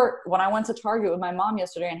 Or when I went to Target with my mom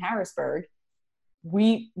yesterday in Harrisburg,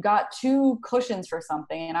 we got 2 cushions for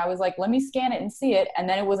something. And I was like, let me scan it and see it. And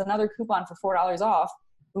then it was another coupon for $4 off.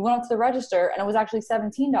 We went up to the register and it was actually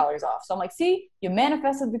 $17 off. So I'm like, see, you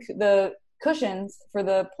manifested the cushions for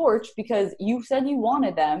the porch because you said you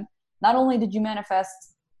wanted them. Not only did you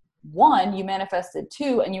manifest 1, you manifested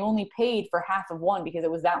 2, and you only paid for half of 1 because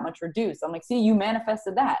it was that much reduced. I'm like, see, you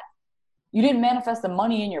manifested that. You didn't manifest the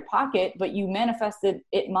money in your pocket, but you manifested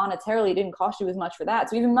it monetarily. It didn't cost you as much for that.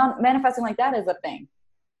 So even manifesting like that is a thing.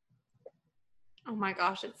 Oh my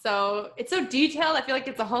gosh, it's so detailed. I feel like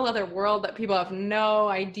it's a whole other world that people have no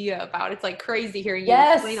idea about. It's like crazy hearing you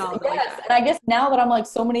explain all of it like that. And I guess now that I'm like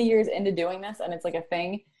so many years into doing this and it's like a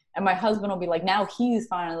thing, and my husband will be like, now he's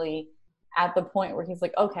finally at the point where he's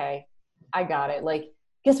like, okay, I got it. Like,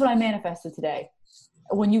 guess what I manifested today?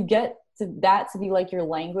 When you get to that to be like your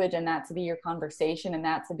language and that to be your conversation and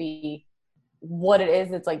that to be what it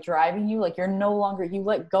is that's like driving you, like you're no longer, you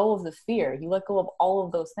let go of the fear. You let go of all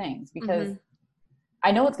of those things because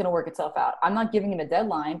I know it's going to work itself out. I'm not giving it a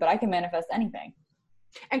deadline, but I can manifest anything.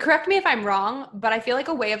 And correct me if I'm wrong, but I feel like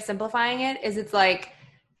a way of simplifying it is it's like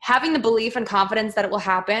having the belief and confidence that it will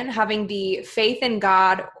happen, having the faith in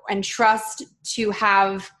God and trust to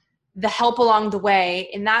have the help along the way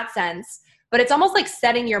in that sense. But it's almost like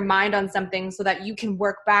setting your mind on something so that you can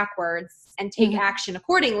work backwards and take action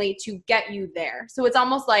accordingly to get you there. So it's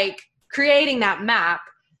almost like creating that map.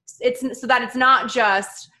 It's so that it's not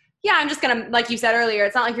just, yeah, I'm just going to, like you said earlier,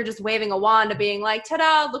 it's not like you're just waving a wand of being like,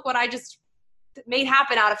 ta-da, look what I just made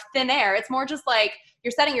happen out of thin air. It's more just like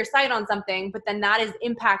you're setting your sight on something, but then that is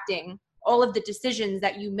impacting all of the decisions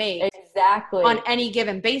that you make on any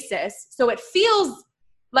given basis. So it feels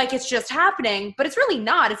like it's just happening, but it's really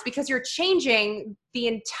not. It's because you're changing the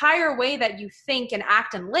entire way that you think and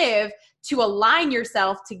act and live to align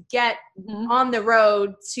yourself to get on the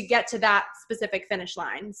road to get to that specific finish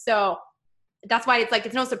line. So that's why it's like,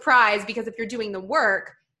 it's no surprise because if you're doing the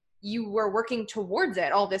work, you were working towards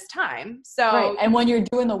it all this time. So, right. And when you're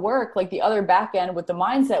doing the work, like the other back end with the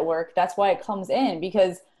mindset work, that's why it comes in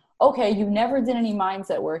because, okay, you never did any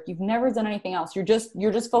mindset work. You've never done anything else. You're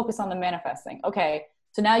just focused on the manifesting. Okay.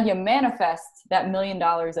 So now you manifest that $1 million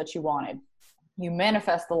that you wanted. You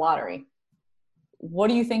manifest the lottery. What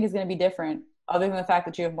do you think is going to be different other than the fact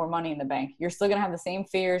that you have more money in the bank? You're still going to have the same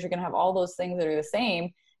fears. You're going to have all those things that are the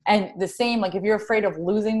same. And the same, like if you're afraid of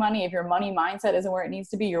losing money, if your money mindset isn't where it needs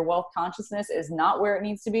to be, your wealth consciousness is not where it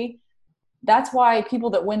needs to be. That's why people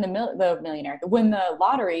that win win the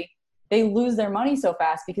lottery, they lose their money so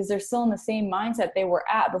fast because they're still in the same mindset they were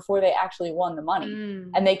at before they actually won the money.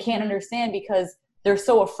 And they can't understand because they're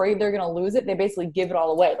so afraid they're going to lose it. They basically give it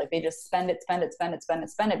all away. Like they just spend it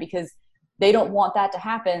because they don't want that to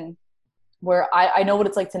happen where I know what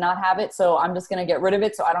it's like to not have it. So I'm just going to get rid of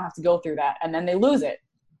it so I don't have to go through that. And then they lose it.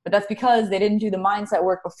 But that's because they didn't do the mindset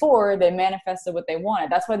work before they manifested what they wanted.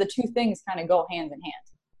 That's why the two things kind of go hand in hand.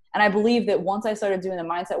 And I believe that once I started doing the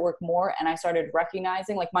mindset work more and I started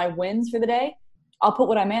recognizing like my wins for the day, I'll put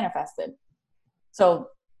what I manifested. So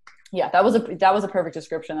yeah, that was a perfect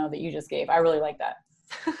description though that you just gave. I really like that.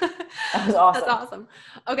 That was awesome. That's awesome.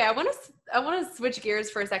 Okay. I want to switch gears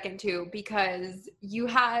for a second too, because you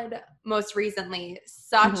had most recently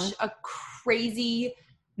such a crazy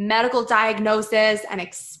medical diagnosis and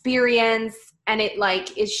experience, and it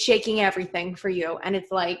like is shaking everything for you. And it's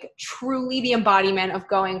like truly the embodiment of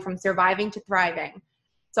going from surviving to thriving.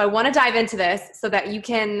 So I want to dive into this so that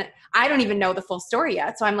I don't even know the full story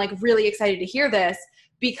yet. So I'm like really excited to hear this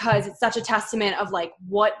because it's such a testament of like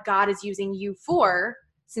what God is using you for,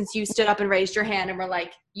 since you stood up and raised your hand and were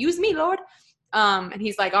like, use me, Lord. And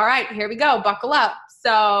he's like, all right, here we go. Buckle up.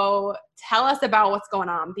 So tell us about what's going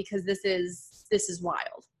on because this is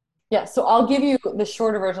wild. Yeah, so I'll give you the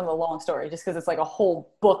shorter version of the long story just because it's like a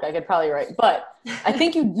whole book I could probably write. But I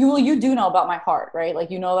think you do know about my heart, right? Like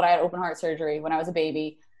you know that I had open heart surgery when I was a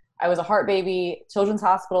baby. I was a heart baby, Children's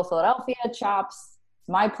Hospital, Philadelphia, CHOPS,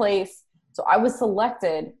 my place. So I was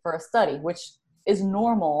selected for a study, which is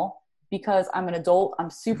normal because I'm an adult. I'm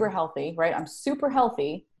super healthy, right? I'm super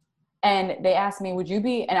healthy. And they asked me,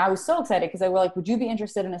 and I was so excited because they were like, would you be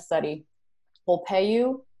interested in a study? We'll pay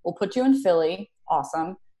you. We'll put you in Philly.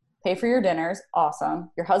 Awesome. Pay for your dinners.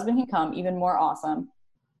 Awesome. Your husband can come. Even more awesome.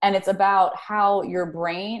 And it's about how your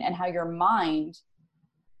brain and how your mind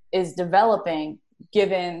is developing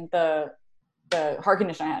given the heart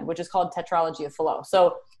condition I had, which is called tetralogy of Fallot.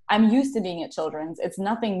 So I'm used to being at Children's. It's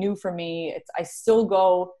nothing new for me. I still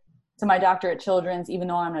go to my doctor at Children's, even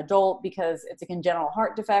though I'm an adult, because it's a congenital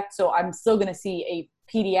heart defect. So I'm still going to see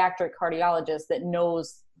a pediatric cardiologist that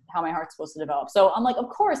knows how my heart's supposed to develop. So I'm like, of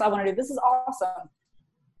course I want to do this. Is awesome.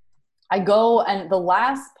 I go, and the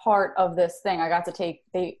last part of this thing I got to take,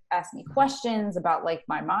 they asked me questions about like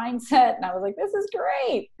my mindset, and I was like, this is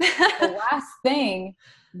great. The last thing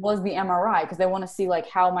was the MRI, because they want to see like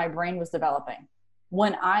how my brain was developing.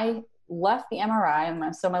 When I left the MRI and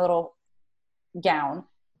my little gown,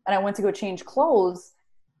 and I went to go change clothes,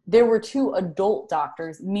 there were two adult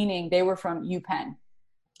doctors, meaning they were from UPenn.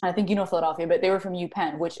 I think you know Philadelphia, but they were from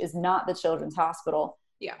UPenn, which is not the Children's Hospital.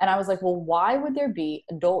 Yeah. And I was like, well, why would there be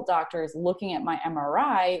adult doctors looking at my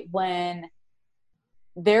MRI when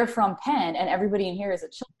they're from Penn and everybody in here is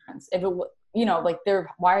at Children's? If it, you know, like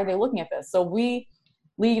why are they looking at this? So we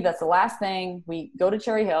leave. That's the last thing. We go to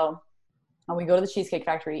Cherry Hill and we go to the Cheesecake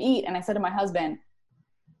Factory to eat. And I said to my husband,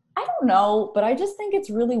 I don't know, but I just think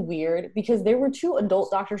it's really weird because there were two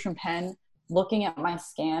adult doctors from Penn looking at my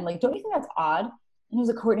scan. Like, don't you think that's odd? And he was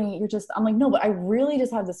like, Courtney, I'm like, no, but I really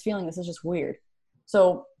just have this feeling this is just weird.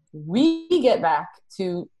 So we get back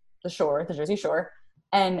to the shore, the Jersey Shore.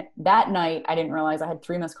 And that night, I didn't realize I had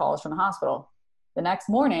 3 missed calls from the hospital. The next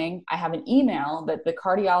morning, I have an email that the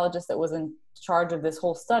cardiologist that was in charge of this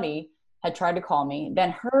whole study had tried to call me.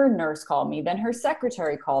 Then her nurse called me. Then her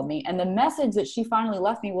secretary called me. And the message that she finally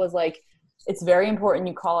left me was like, it's very important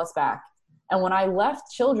you call us back. And when I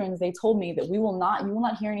left Children's, they told me that you will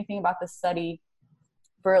not hear anything about this study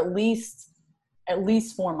for at least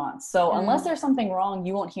 4 months. So unless there's something wrong,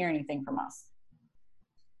 you won't hear anything from us.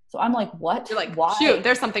 So I'm like, what? You're like, why? Shoot,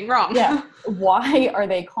 there's something wrong. Yeah. Why are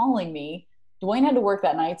they calling me? Dwayne had to work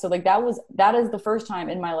that night. So like that is the first time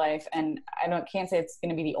in my life. And can't say it's going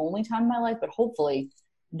to be the only time in my life, but hopefully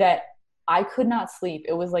that I could not sleep.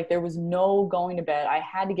 It was like, there was no going to bed. I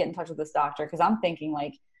had to get in touch with this doctor. Cause I'm thinking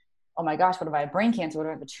like, oh my gosh, what if I have brain cancer? What if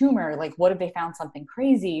I have a tumor? Like, what if they found something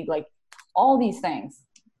crazy? Like all these things.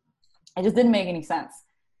 It just didn't make any sense.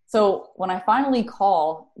 So when I finally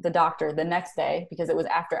call the doctor the next day, because it was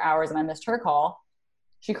after hours and I missed her call,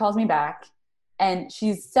 she calls me back and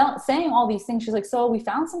she's saying all these things. She's like, so we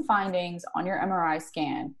found some findings on your MRI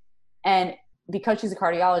scan. And because she's a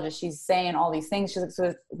cardiologist, she's saying all these things. She's like,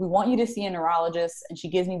 so we want you to see a neurologist. And she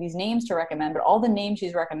gives me these names to recommend, but all the names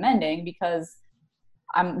she's recommending, because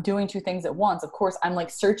I'm doing 2 things at once. Of course, I'm like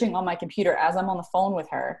searching on my computer as I'm on the phone with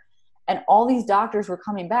her. And all these doctors were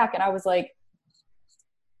coming back. And I was like,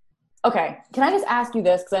 okay, can I just ask you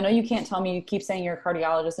this? Because I know you can't tell me, you keep saying you're a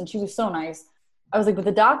cardiologist. And she was so nice. I was like, but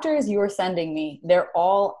the doctors you are sending me, they're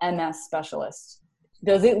all MS specialists.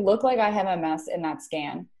 Does it look like I have MS in that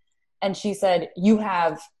scan? And she said, you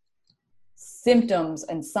have symptoms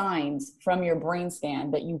and signs from your brain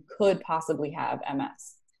scan that you could possibly have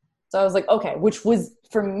MS. So I was like, okay, which was,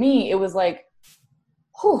 for me, it was like,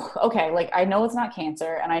 whew, okay, like I know it's not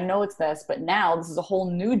cancer and I know it's this, but now this is a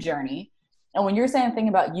whole new journey. And when you're saying a thing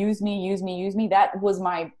about use me, that was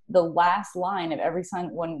the last line of every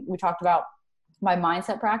time when we talked about my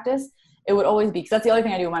mindset practice, it would always be, because that's the other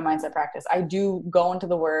thing I do in my mindset practice. I do go into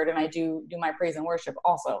the word and I do my praise and worship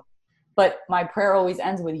also. But my prayer always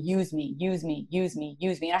ends with use me.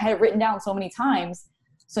 And I had it written down so many times.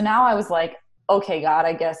 So now I was like, okay, God,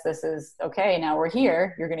 I guess this is okay. Now we're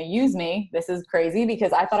here. You're going to use me. This is crazy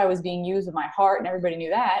because I thought I was being used with my heart and everybody knew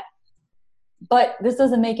that. But this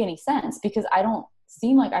doesn't make any sense because I don't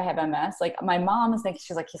seem like I have MS. Like my mom is thinking,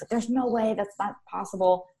 he's like, there's no way, that's not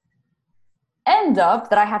possible. End up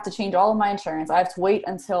that I have to change all of my insurance. I have to wait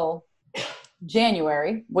until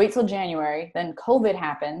January. Then COVID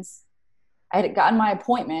happens. I had gotten my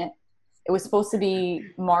appointment. It was supposed to be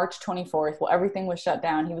March 24th. Well, everything was shut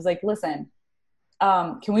down. He was like, listen,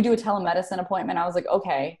 can we do a telemedicine appointment? I was like,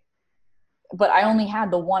 okay. But I only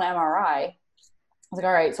had the one MRI. I was like,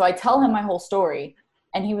 all right. So I tell him my whole story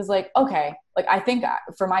and he was like, okay. Like, I think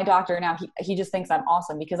for my doctor now, he just thinks I'm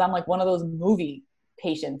awesome because I'm like one of those movie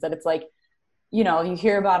patients that it's like, you know, you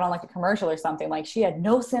hear about on like a commercial or something, like she had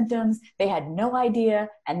no symptoms. They had no idea.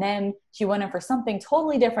 And then she went in for something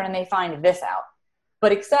totally different and they find this out.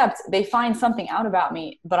 But except they find something out about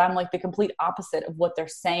me, but I'm like the complete opposite of what they're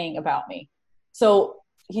saying about me. So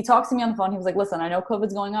he talks to me on the phone. He was like, listen, I know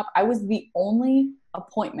COVID's going up. I was the only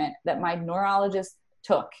appointment that my neurologist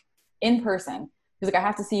took in person. He's like, I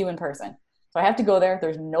have to see you in person. So I have to go there.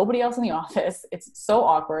 There's nobody else in the office. It's so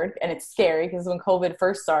awkward and it's scary because when COVID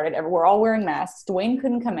first started, we're all wearing masks. Dwayne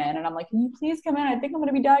couldn't come in. And I'm like, can you please come in? I think I'm going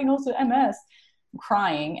to be diagnosed with MS. I'm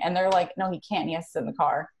crying. And they're like, no, he can't. He has to sit in the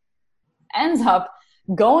car. Ends up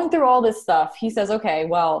going through all this stuff. He says, okay,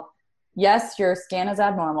 well, yes, your scan is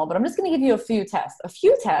abnormal, but I'm just going to give you a few tests. A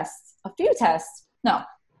few tests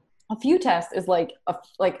is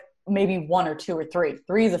like maybe 1 or 2 or 3.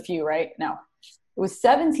 3 is a few, right? No, it was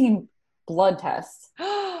 17 blood tests.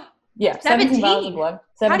 Yeah, 17 bottles of blood.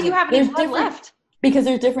 17. How do you have any blood left? Because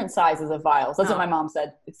there's different sizes of vials. That's what my Oh. mom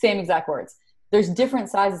said. Same exact words. There's different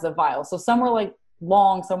sizes of vials. So some were like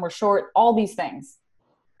long, some were short, all these things.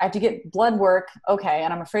 I have to get blood work. Okay.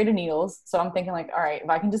 And I'm afraid of needles. So I'm thinking like, all right, if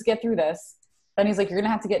I can just get through this. Then he's like, you're going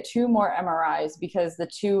to have to get 2 more MRIs because the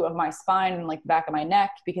 2 of my spine and like the back of my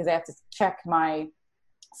neck, because I have to check my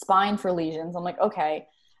spine for lesions. I'm like, okay.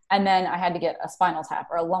 And then I had to get a spinal tap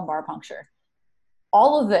or a lumbar puncture.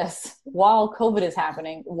 All of this while COVID is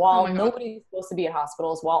happening, while nobody's supposed to be at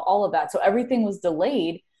hospitals, while all of that. So everything was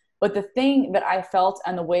delayed. But the thing that I felt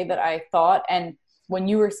and the way that I thought, and when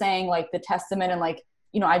you were saying like the testament and like,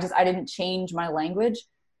 you know, I didn't change my language.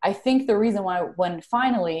 I think the reason why, when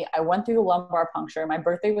finally I went through the lumbar puncture, my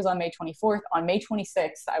birthday was on May 24th. On May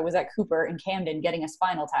 26th, I was at Cooper in Camden getting a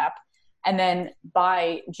spinal tap. And then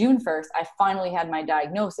by June 1st, I finally had my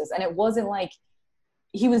diagnosis. And it wasn't like,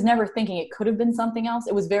 he was never thinking it could have been something else.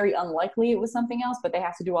 It was very unlikely it was something else, but they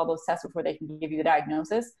have to do all those tests before they can give you the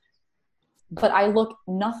diagnosis. But I look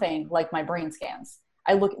nothing like my brain scans.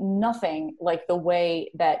 I look nothing like the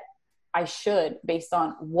way that I should based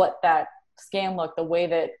on what that scan looked, the way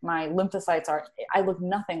that my lymphocytes are. I look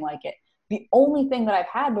nothing like it. The only thing that I've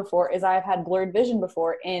had before is I've had blurred vision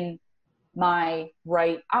before in my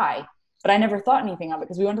right eye. But I never thought anything of it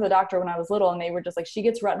because we went to the doctor when I was little and they were just like, she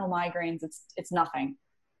gets retinal migraines. It's nothing.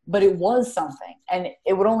 But it was something. And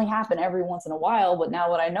it would only happen every once in a while. But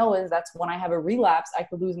now what I know is that's when I have a relapse, I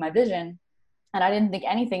could lose my vision. And I didn't think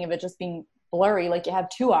anything of it just being blurry. Like you have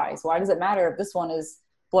 2 eyes. Why does it matter if this one is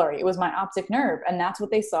blurry? It was my optic nerve. And that's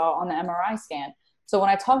what they saw on the MRI scan. So when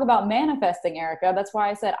I talk about manifesting, Erica, that's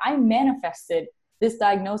why I said I manifested this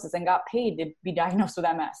diagnosis and got paid to be diagnosed with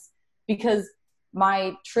MS. Because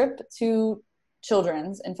my trip to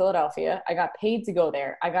Children's in Philadelphia, I got paid to go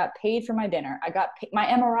there. I got paid for my dinner. My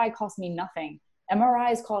MRI cost me nothing.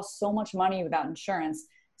 MRIs cost so much money without insurance.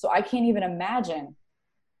 So I can't even imagine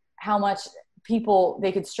how much people,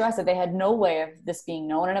 they could stress that they had no way of this being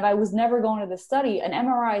known. And if I was never going to the study, an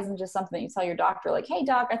MRI isn't just something that you tell your doctor, like, hey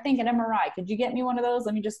doc, I think an MRI, could you get me one of those?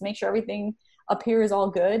 Let me just make sure everything up here is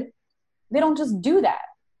all good. They don't just do that.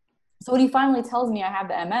 So when he finally tells me I have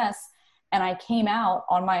the MS, and I came out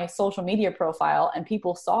on my social media profile and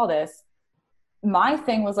people saw this, my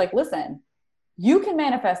thing was like, listen, you can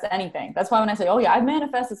manifest anything. That's why when I say, oh yeah, I've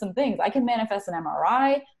manifested some things. I can manifest an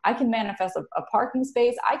MRI. I can manifest a parking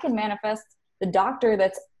space. I can manifest the doctor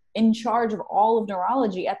that's in charge of all of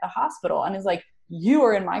neurology at the hospital. And is like, you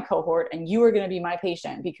are in my cohort and you are going to be my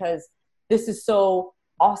patient because this is so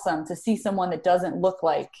awesome to see someone that doesn't look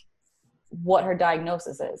like what her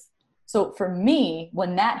diagnosis is. So for me,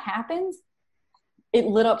 when that happens, it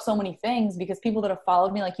lit up so many things because people that have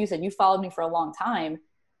followed me, like you said, you followed me for a long time.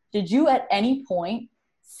 Did you at any point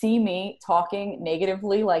see me talking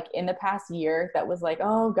negatively, like in the past year, that was like,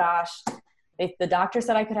 oh gosh, if the doctor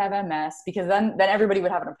said I could have MS, because then everybody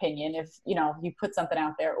would have an opinion if, you know, you put something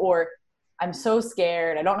out there, or I'm so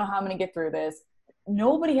scared, I don't know how I'm going to get through this.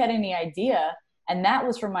 Nobody had any idea. And that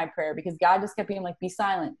was from my prayer because God just kept being like, be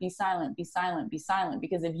silent, be silent, be silent, be silent.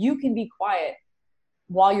 Because if you can be quiet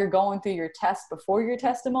while you're going through your test before your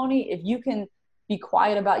testimony, if you can be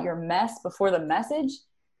quiet about your mess before the message,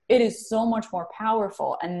 it is so much more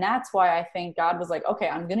powerful. And that's why I think God was like, okay,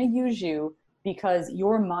 I'm going to use you because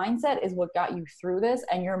your mindset is what got you through this.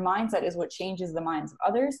 And your mindset is what changes the minds of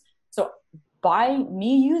others. So by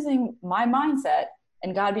me using my mindset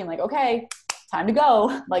and God being like, okay, time to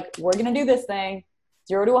go. Like, we're going to do this thing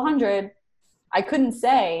 0 to 100. I couldn't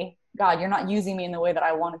say, God, you're not using me in the way that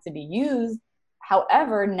I want it to be used.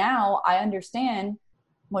 However, now I understand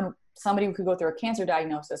when somebody could go through a cancer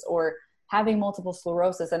diagnosis or having multiple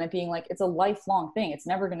sclerosis and it being like, it's a lifelong thing. It's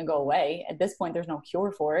never going to go away. At this point, there's no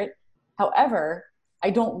cure for it. However,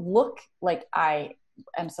 I don't look like I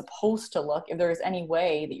am supposed to look, if there is any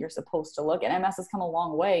way that you're supposed to look. And MS has come a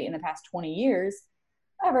long way in the past 20 years.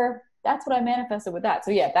 However, that's what I manifested with that. So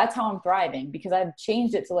yeah, that's how I'm thriving because I've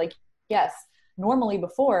changed it to like, yes, normally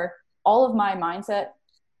before, all of my mindset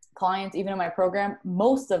clients, even in my program,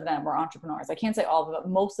 most of them were entrepreneurs. I can't say all of them, but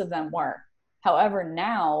most of them were. However,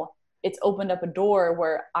 now it's opened up a door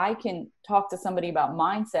where I can talk to somebody about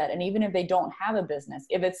mindset. And even if they don't have a business,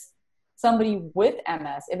 if it's somebody with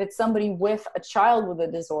MS, if it's somebody with a child with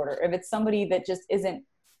a disorder, if it's somebody that just isn't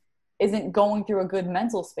going through a good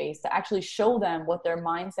mental space, to actually show them what their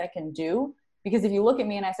mindset can do. Because if you look at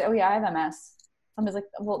me and I say, oh yeah, I have MS, somebody's like,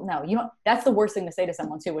 well, no, you don't. That's the worst thing to say to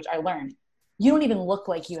someone too, which I learned. You don't even look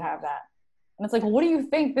like you have that. And it's like, well, what do you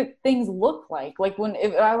think that things look like? Like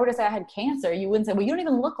if I were to say I had cancer, you wouldn't say, well, you don't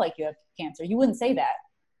even look like you have cancer. You wouldn't say that.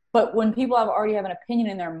 But when people already have an opinion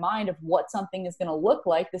in their mind of what something is going to look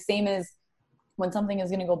like, the same as when something is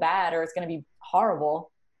going to go bad or it's going to be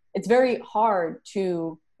horrible. It's very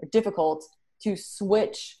difficult to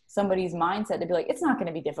switch somebody's mindset to be like, it's not going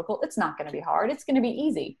to be difficult. It's not going to be hard. It's going to be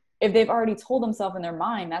easy. If they've already told themselves in their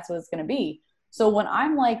mind, that's what it's going to be. So when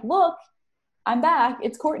I'm like, look, I'm back,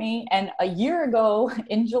 it's Courtney. And a year ago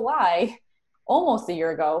in July, almost a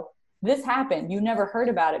year ago, this happened. You never heard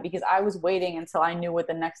about it because I was waiting until I knew what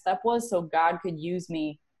the next step was. So God could use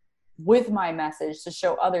me with my message to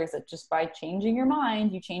show others that just by changing your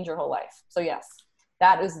mind, you change your whole life. So yes,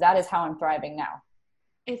 that is how I'm thriving now.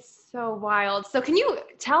 It's so wild. So can you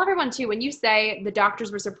tell everyone too, when you say the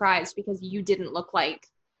doctors were surprised because you didn't look like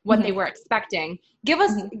what Mm-hmm. they were expecting, give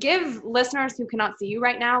listeners who cannot see you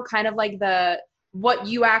right now kind of like what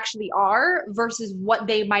you actually are versus what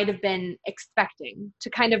they might have been expecting, to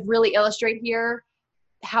kind of really illustrate here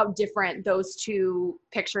how different those two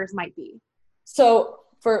pictures might be. So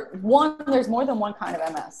for one, there's more than one kind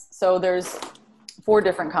of MS. So there's 4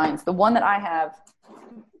 different kinds. The one that I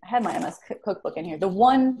had my MS cookbook in here. The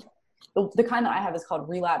kind that I have is called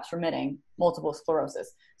relapse remitting multiple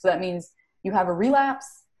sclerosis. So that means you have a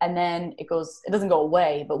relapse and then it doesn't go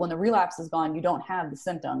away, but when the relapse is gone, you don't have the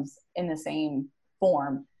symptoms in the same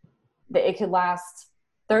form. It could last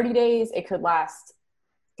 30 days. It could last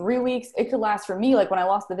 3 weeks. It could last, for me, like when I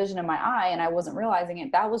lost the vision in my eye and I wasn't realizing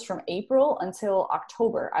it, that was from April until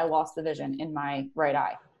October. I lost the vision in my right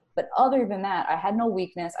eye. But other than that, I had no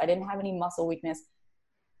weakness. I didn't have any muscle weakness.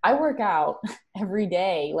 I work out every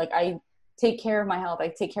day. Like I take care of my health. I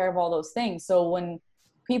take care of all those things. So when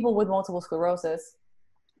people with multiple sclerosis,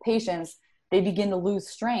 patients, they begin to lose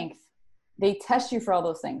strength, they test you for all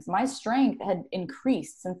those things. My strength had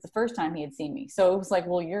increased since the first time he had seen me. So it was like,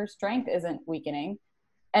 well, your strength isn't weakening.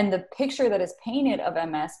 And the picture that is painted of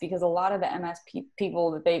MS, because a lot of the MS people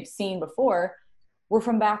that they've seen before were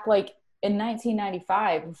from back like in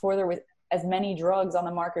 1995, before there was as many drugs on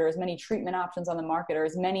the market or as many treatment options on the market or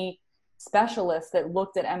as many specialists that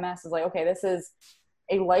looked at MS as like, okay, this is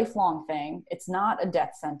a lifelong thing. It's not a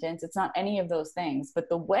death sentence. It's not any of those things. But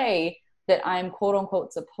the way that I'm quote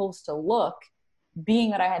unquote supposed to look,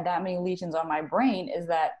 being that I had that many lesions on my brain, is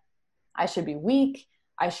that I should be weak.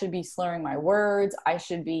 I should be slurring my words. I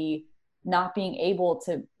should be not being able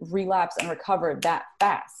to relapse and recover that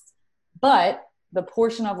fast. But the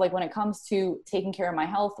portion of like when it comes to taking care of my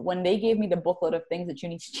health, when they gave me the booklet of things that you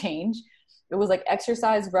need to change, it was like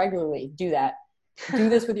exercise regularly, do that. Do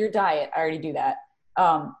this with your diet. I already do that.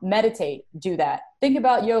 Meditate, do that. Think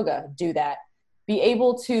about yoga, do that. Be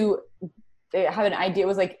able to have an idea. It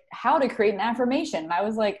was like how to create an affirmation. And I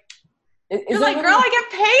was like, you're like, girl, I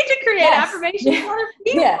get paid to create affirmations for other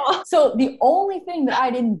people. Yeah. So the only thing that I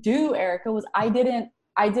didn't do, Erica, was I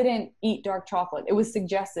didn't eat dark chocolate. It was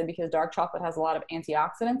suggested because dark chocolate has a lot of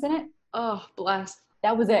antioxidants in it. Oh, bless.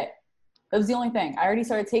 That was it. That was the only thing. I already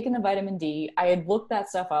started taking the vitamin D. I had looked that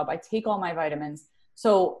stuff up. I take all my vitamins.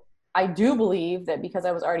 So I do believe that because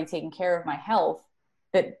I was already taking care of my health,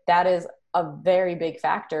 that is a very big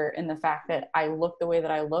factor in the fact that I look the way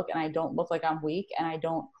that I look and I don't look like I'm weak and I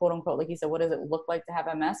don't, quote unquote, like you said, what does it look like to have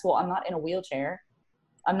MS? Well, I'm not in a wheelchair.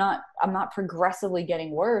 I'm not progressively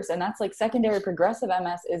getting worse. And that's like secondary progressive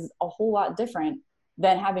MS is a whole lot different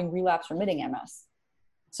than having relapse remitting MS.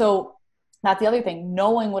 So that's the other thing,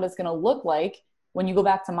 knowing what it's going to look like when you go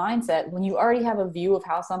back to mindset, when you already have a view of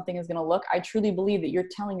how something is going to look. I truly believe that you're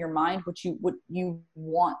telling your mind what you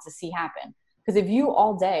want to see happen. Because if you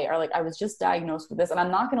all day are like, I was just diagnosed with this, and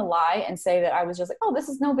I'm not going to lie and say that I was just like, oh, this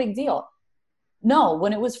is no big deal. No,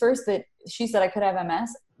 when it was first that she said I could have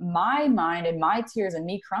MS, my mind and my tears and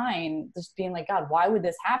me crying, just being like, God, why would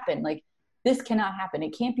this happen? Like, this cannot happen.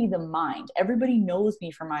 It can't be the mind. Everybody knows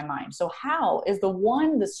me from my mind. So how is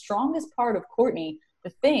the strongest part of Courtney,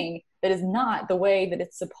 the thing that is not the way that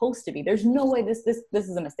it's supposed to be? There's no way this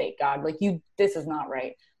is a mistake, God. Like this is not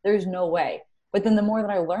right. There's no way. But then the more that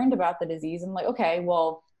I learned about the disease, I'm like, okay,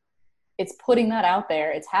 well, it's putting that out there.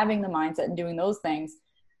 It's having the mindset and doing those things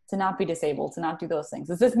to not be disabled, to not do those things.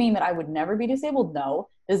 Does this mean that I would never be disabled? No.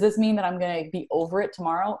 Does this mean that I'm going to be over it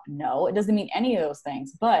tomorrow? No. It doesn't mean any of those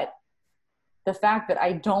things. But the fact that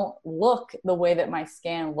I don't look the way that my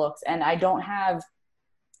scan looks and I don't have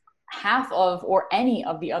half of or any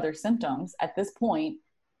of the other symptoms at this point,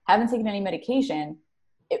 haven't taken any medication,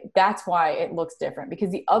 that's why it looks different. Because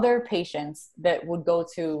the other patients that would go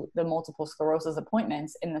to the multiple sclerosis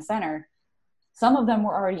appointments in the center, some of them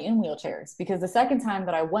were already in wheelchairs, because the second time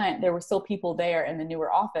that I went, there were still people there in the newer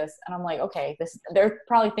office. And I'm like, okay, they're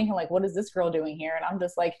probably thinking like, what is this girl doing here? And I'm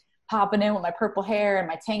just like popping in with my purple hair and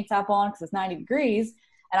my tank top on because it's 90 degrees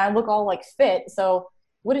and I look all like fit. So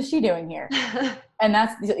what is she doing here? And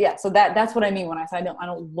so that's what I mean when I say I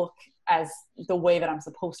don't look as the way that I'm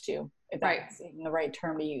supposed to. if Right. that's even the right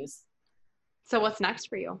term to use. So what's next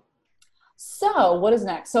for you? So what is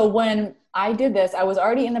next? So when I did this, I was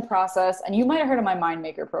already in the process, and you might have heard of my Mind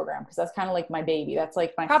Maker program, because that's kind of like my baby. That's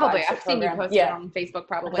like my Probably. flagship I've seen program. you post it on Facebook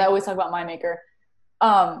probably. I always talk about Mind Maker.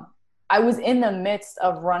 I was in the midst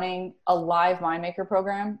of running a live Mind Maker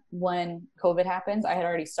program when COVID happened. I had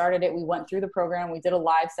already started it. We went through the program. We did a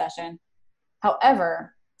live session.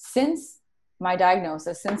 However, since my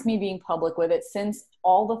diagnosis, since me being public with it, since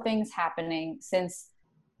all the things happening, since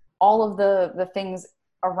all of the things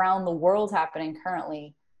around the world happening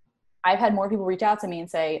currently, I've had more people reach out to me and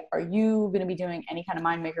say, are you going to be doing any kind of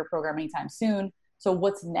Mind Maker program anytime soon? So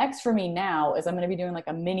what's next for me now is I'm going to be doing like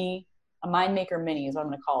a Mind Maker mini is what I'm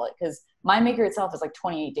going to call it, because Mind Maker itself is like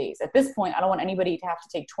 28 days. At this point, I don't want anybody to have to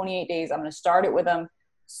take 28 days. I'm going to start it with them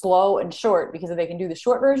slow and short, because if they can do the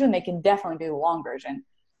short version, they can definitely do the long version.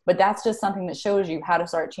 But that's just something that shows you how to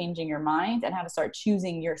start changing your mind and how to start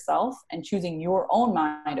choosing yourself and choosing your own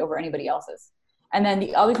mind over anybody else's. And then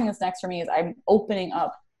the other thing that's next for me is I'm opening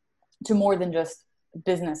up to more than just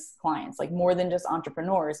business clients, like more than just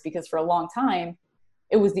entrepreneurs, because for a long time,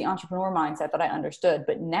 it was the entrepreneur mindset that I understood.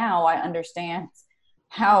 But now I understand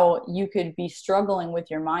how you could be struggling with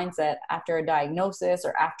your mindset after a diagnosis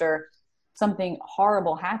or after something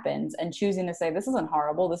horrible happens, and choosing to say, this isn't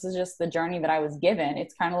horrible. This is just the journey that I was given.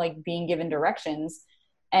 It's kind of like being given directions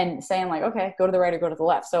and saying like, okay, go to the right or go to the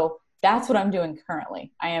left. So that's what I'm doing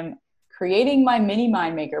currently. I am creating my mini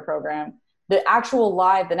Mind Maker program. The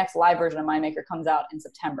next live version of Mind Maker comes out in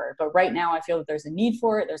September. But right now I feel that there's a need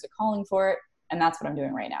for it. There's a calling for it. And that's what I'm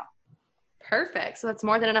doing right now. Perfect. So that's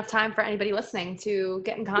more than enough time for anybody listening to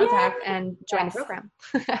get in contact and join the program.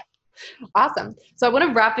 Awesome. So I want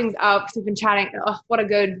to wrap things up because we've been chatting. Oh, what a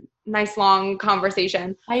good, nice, long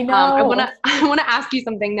conversation. I know. I want to ask you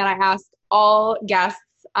something that I asked all guests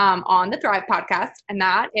on the Thrive podcast. And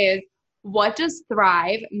that is, what does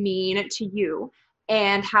thrive mean to you?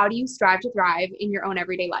 And how do you strive to thrive in your own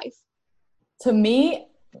everyday life? To me,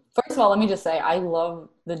 first of all, let me just say, I love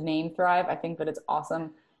the name Thrive. I think that it's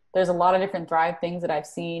awesome. There's a lot of different Thrive things that I've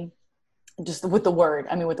seen just with the word,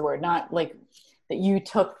 not like that you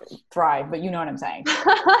took Thrive, but you know what I'm saying.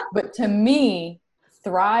 But to me,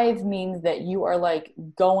 Thrive means that you are like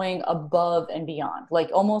going above and beyond,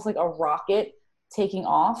 like almost like a rocket taking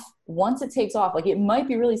off. Once it takes off, like it might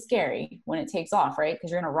be really scary when it takes off, right?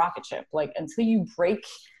 Because you're in a rocket ship. Like until you break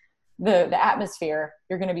the atmosphere,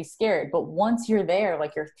 you're going to be scared. But once you're there,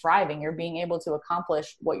 like you're thriving, you're being able to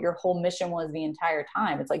accomplish what your whole mission was the entire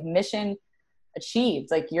time. It's like mission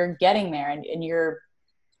achieved. Like you're getting there and you're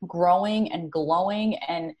growing and glowing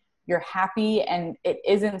and you're happy. And it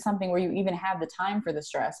isn't something where you even have the time for the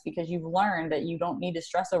stress, because you've learned that you don't need to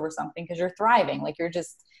stress over something because you're thriving. Like you're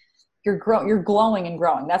glowing and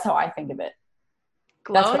growing. That's how I think of it.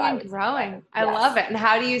 Glowing and growing. I love it. And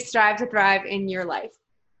how do you strive to thrive in your life?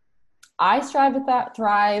 I strive to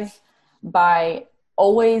thrive by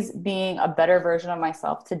always being a better version of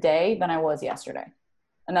myself today than I was yesterday.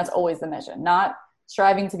 And that's always the mission. Not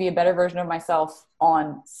striving to be a better version of myself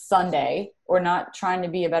on Sunday, or not trying to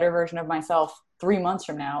be a better version of myself 3 months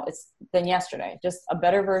from now than yesterday. Just a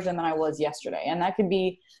better version than I was yesterday. And that could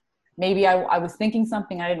be maybe I was thinking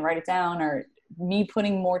something, I didn't write it down, or me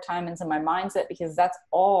putting more time into my mindset, because that's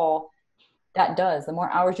all that does. The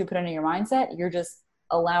more hours you put into your mindset, you're just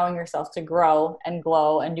allowing yourself to grow and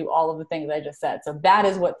glow and do all of the things I just said. So that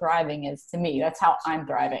is what thriving is to me. That's how I'm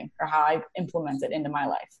thriving, or how I implement it into my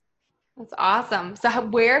life. That's awesome. So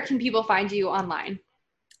where can people find you online?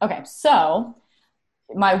 Okay. So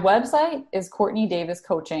my website is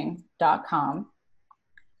CourtneyDavisCoaching.com.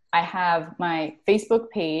 I have my Facebook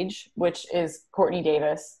page, which is Courtney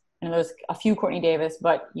Davis. And there's a few Courtney Davis,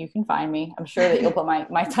 but you can find me. I'm sure that you'll put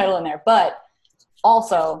my title in there. But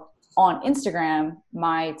also on Instagram,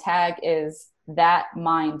 my tag is That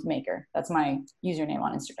Mind Maker. That's my username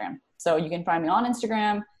on Instagram. So you can find me on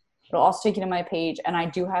Instagram. It'll also take you to my page. And I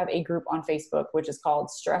do have a group on Facebook, which is called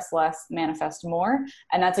Stress Less, Manifest More.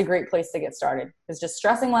 And that's a great place to get started. It's just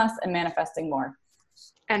stressing less and manifesting more.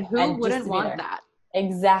 And who wouldn't want that?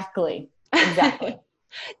 Exactly.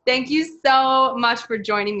 Thank you so much for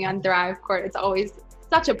joining me on Thrive, Court. It's always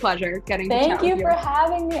such a pleasure getting to chat with you. Thank you for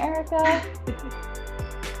having me, Erica.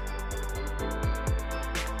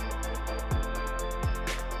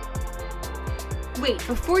 Wait,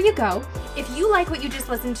 before you go, if you like what you just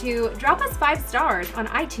listened to, drop us 5 stars on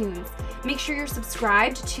iTunes. Make sure you're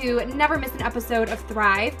subscribed to never miss an episode of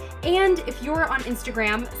Thrive. And if you're on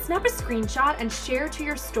Instagram, snap a screenshot and share to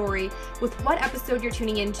your story with what episode you're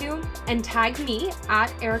tuning into, and tag me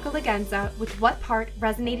at Erica Lagenza with what part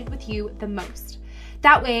resonated with you the most.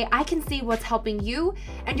 That way I can see what's helping you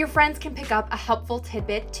and your friends can pick up a helpful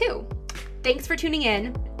tidbit too. Thanks for tuning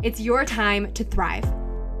in. It's your time to thrive.